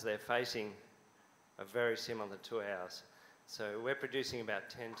challenges they're facing are very similar to ours. So we're producing about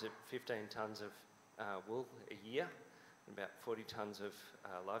 10 to 15 tonnes of wool a year, and about 40 tonnes of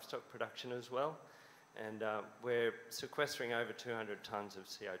livestock production as well. And we're sequestering over 200 tonnes of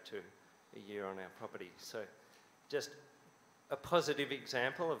CO2 a year on our property. So just a positive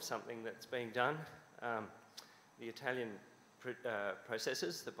example of something that's being done. The Italian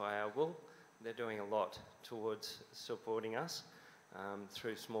processors that buy our wool, they're doing a lot towards supporting us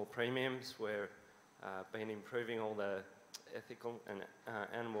through small premiums. We've been improving all the ethical and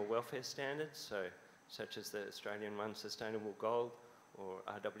animal welfare standards, such as the Australian one, Sustainable Gold, or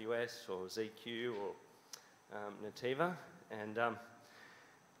RWS, or ZQ, or Nativa. And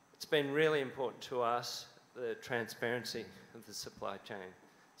it's been really important to us, the transparency of the supply chain.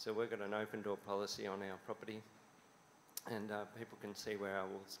 So we've got an open door policy on our property, and people can see where our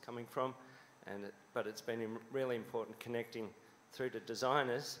wool's coming from. But it's been really important connecting through to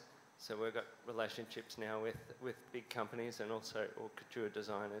designers. So we've got relationships now with big companies and also haute couture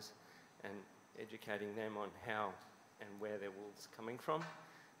designers, and educating them on how and where their wool's coming from,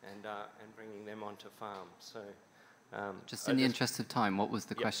 and bringing them onto farms. So, just in the interest of time, what was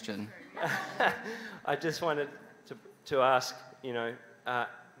the question? I just wanted to ask, you know,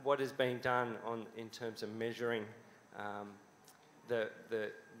 what is being done in terms of measuring the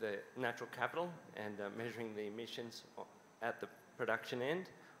natural capital and measuring the emissions at the production end.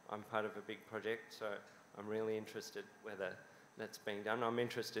 I'm part of a big project, so I'm really interested whether that's being done. I'm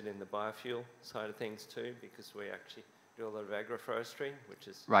interested in the biofuel side of things too, because we actually do a lot of agroforestry, which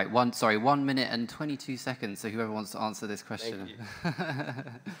is... Right, 1 minute and 22 seconds, so whoever wants to answer this question. Thank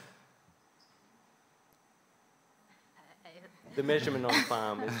you. The measurement on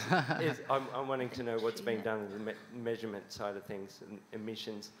farm is I'm wanting to know what's being done with the measurement side of things, and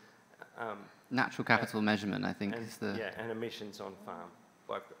emissions. Natural capital measurement, I think, is the... Yeah, and emissions on farm,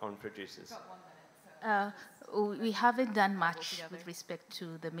 on producers. Got 1 minute, so We haven't done much with respect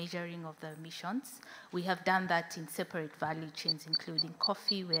to the measuring of the emissions. We have done that in separate value chains, including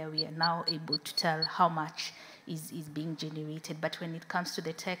coffee, where we are now able to tell how much is being generated. But when it comes to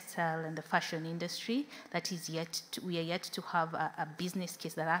the textile and the fashion industry, that is we are yet to have a business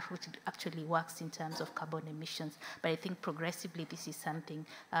case that actually works in terms of carbon emissions. But I think progressively this is something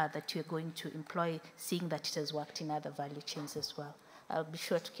that we are going to employ, seeing that it has worked in other value chains as well. I'll be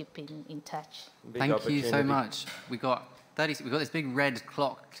sure to keep in touch. Thank you so much. We got this big red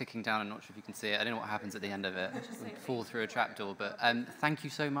clock ticking down. I'm not sure if you can see it. I don't know what happens at the end of it. We fall through a trapdoor. But thank you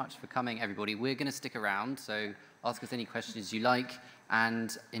so much for coming, everybody. We're going to stick around, so ask us any questions you like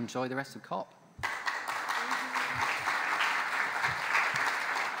and enjoy the rest of COP.